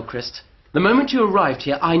 Miss Gilchrist, the moment you arrived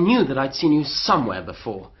here, I knew that I'd seen you somewhere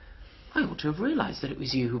before. I ought to have realized that it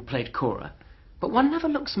was you who played Cora, but one never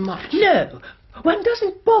looks much. No, one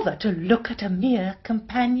doesn't bother to look at a mere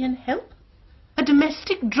companion help. A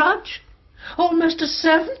domestic drudge? Almost a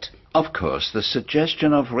servant? Of course, the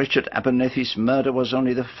suggestion of Richard Abernethy's murder was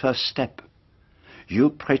only the first step. You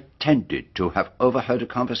pretended to have overheard a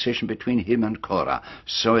conversation between him and Cora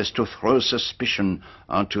so as to throw suspicion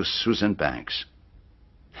onto Susan Banks.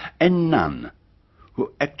 A nun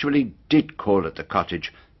who actually did call at the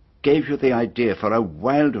cottage gave you the idea for a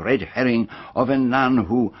wild red herring of a nun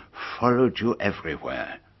who followed you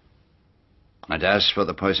everywhere. And as for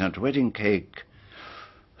the poisoned wedding cake,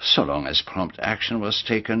 so long as prompt action was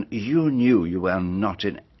taken, you knew you were not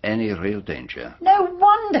in any real danger. No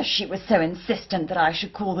wonder she was so insistent that I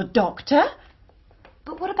should call the doctor.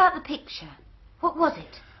 But what about the picture? What was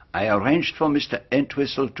it? I arranged for Mr.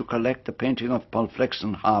 Entwistle to collect the painting of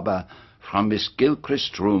Polflexen Harbour from Miss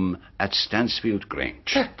Gilchrist's room at Stansfield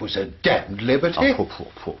Grange. That was a damned liberty.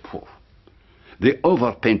 The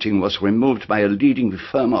overpainting was removed by a leading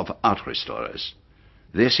firm of art restorers.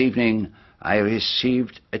 This evening I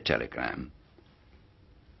received a telegram.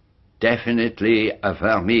 Definitely a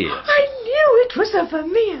Vermeer. I knew it was a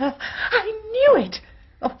Vermeer. I knew it.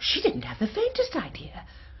 Oh, she didn't have the faintest idea.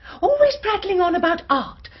 Always prattling on about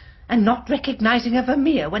art and not recognizing a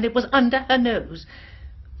Vermeer when it was under her nose.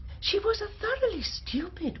 She was a thoroughly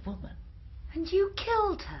stupid woman. And you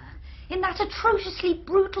killed her in that atrociously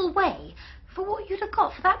brutal way for what you'd have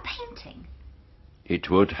got for that painting. It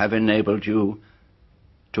would have enabled you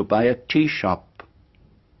to buy a tea shop,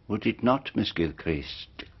 would it not, Miss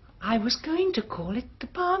Gilchrist? I was going to call it the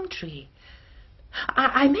Palm Tree.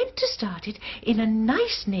 I meant to start it in a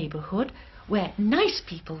nice neighbourhood where nice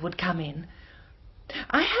people would come in.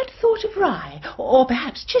 I had thought of Rye, or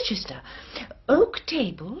perhaps Chichester. Oak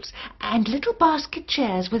tables and little basket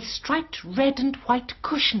chairs with striped red and white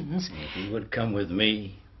cushions. If you would come with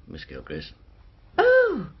me, Miss Gilchrist.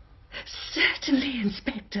 Oh, Certainly,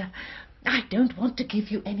 Inspector. I don't want to give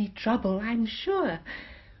you any trouble, I'm sure.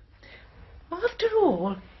 After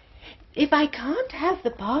all, if I can't have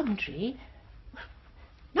the palm tree,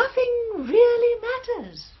 nothing really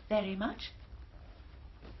matters very much.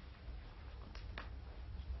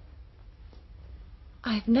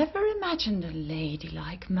 I've never imagined a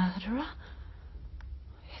ladylike murderer.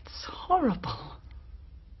 It's horrible.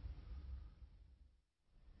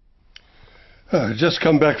 Just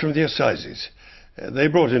come back from the assizes. They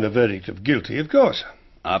brought in a verdict of guilty, of course.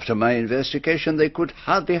 After my investigation, they could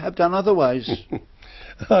hardly have done otherwise.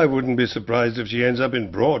 I wouldn't be surprised if she ends up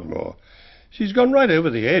in Broadmoor. She's gone right over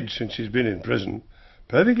the edge since she's been in prison.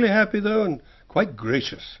 Perfectly happy, though, and quite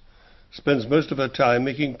gracious. Spends most of her time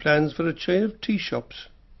making plans for a chain of tea shops.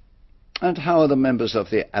 And how are the members of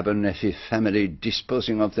the Abernethy family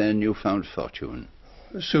disposing of their newfound fortune?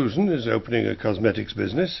 Susan is opening a cosmetics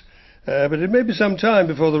business, but it may be some time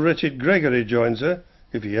before the wretched Gregory joins her,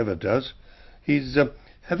 if he ever does. He's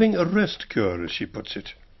having a rest cure, as she puts it.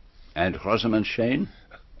 And Rosamond Shane?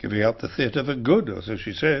 Giving up the theatre for good, or so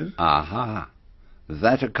she says. Aha.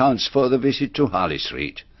 That accounts for the visit to Harley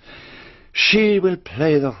Street. She will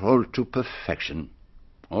play the role to perfection.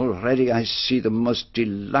 Already I see the most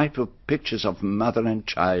delightful pictures of mother and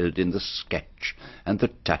child in the sketch and the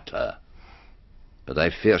Tatler. But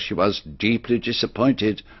I fear she was deeply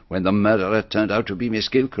disappointed when the murderer turned out to be Miss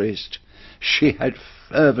Gilchrist. She had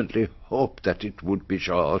fervently hoped that it would be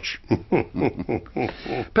George.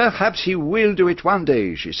 Perhaps he will do it one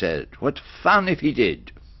day, she said. What fun if he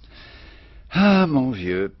did. Ah, mon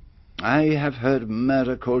vieux, I have heard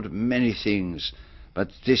murder called many things, but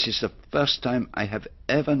this is the first time I have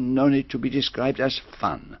ever known it to be described as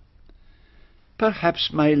fun. Perhaps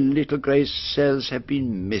my little grey cells have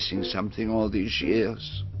been missing something all these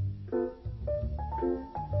years.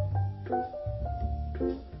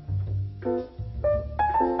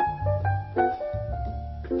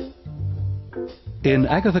 In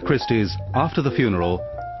Agatha Christie's After the Funeral,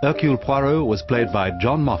 Hercule Poirot was played by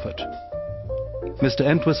John Moffat. Mr.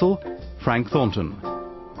 Entwistle, Frank Thornton.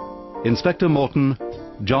 Inspector Morton,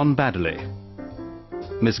 John Baddeley.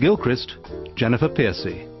 Miss Gilchrist, Jennifer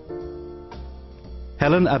Piercy.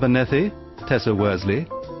 Helen Abernethy, Tessa Worsley.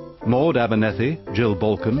 Maud Abernethy, Jill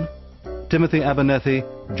Balkan. Timothy Abernethy,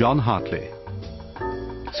 John Hartley.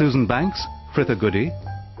 Susan Banks, Fritha Goody.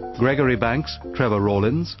 Gregory Banks, Trevor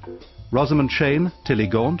Rawlins. Rosamond Shane, Tilly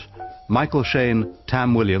Gaunt. Michael Shane,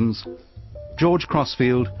 Tam Williams. George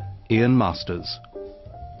Crossfield, Ian Masters.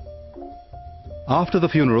 After the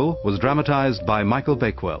Funeral was dramatised by Michael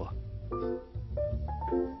Bakewell.